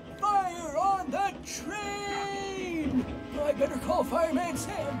me? Fire on the train! I better call Fireman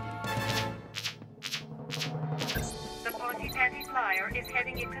Sam. The Ponty-Panty Flyer is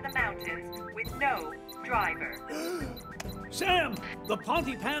heading into the mountains with no driver. Sam, the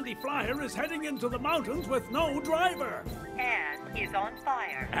Ponty-Panty Flyer is heading into the mountains with no driver. And is on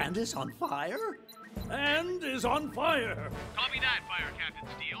fire. And is on fire? And is on fire. Copy that, Fire Captain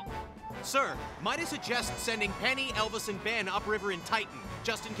Steele. Sir, might I suggest sending Penny, Elvis, and Ben upriver in Titan,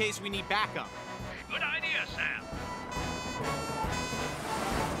 just in case we need backup? Good idea, Sam.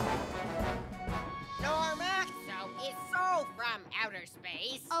 Normaxo is so from outer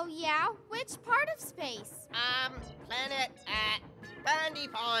space. Oh, yeah? Which part of space? Planet, Bandy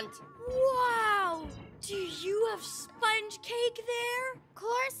Pond. Wow! Do you have sponge cake there? Of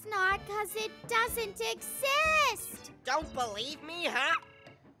course not, because it doesn't exist. Don't believe me, huh?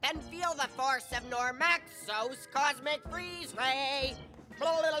 Then feel the force of Normaxo's cosmic freeze ray.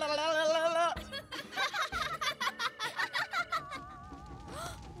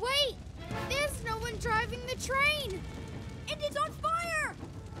 Wait! There's no one driving the train! And it's on fire!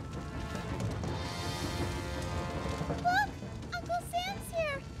 Look! Uncle Sam's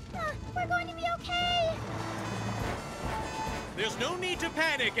here! We're going to be okay! There's no need to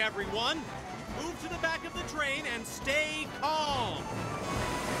panic, everyone. Move to the back of the train and stay calm.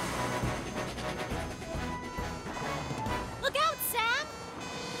 Look out, Sam!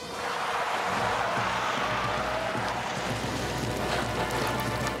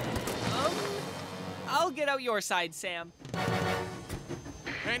 I'll get out your side, Sam.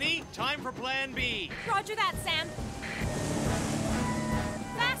 Penny, time for Plan B. Roger that, Sam.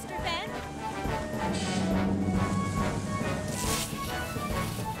 Faster, Ben.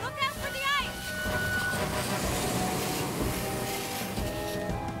 Look out for the ice!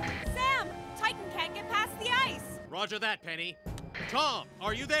 Sam, Titan can't get past the ice. Roger that, Penny. Tom,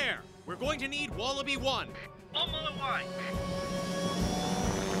 are you there? We're going to need Wallaby 1. On my way.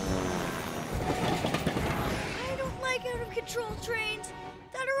 I don't like out-of-control trains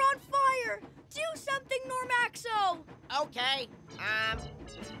that are on fire. Do something, Normaxo. Okay,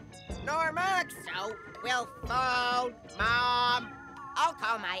 Normaxo will phone Mom. I'll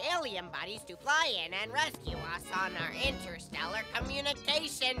call my alien buddies to fly in and rescue us on our interstellar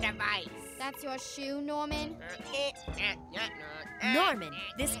communication device. That's your shoe, Norman? Norman,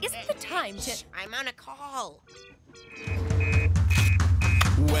 this isn't the time to... I'm on a call.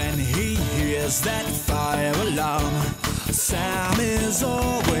 When he hears that fire alarm, Sam is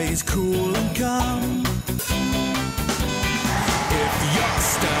always cool and calm. If you're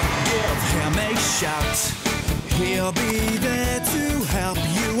stuck, give him a shout. He'll be there to help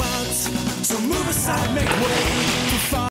you out. So move aside, make way.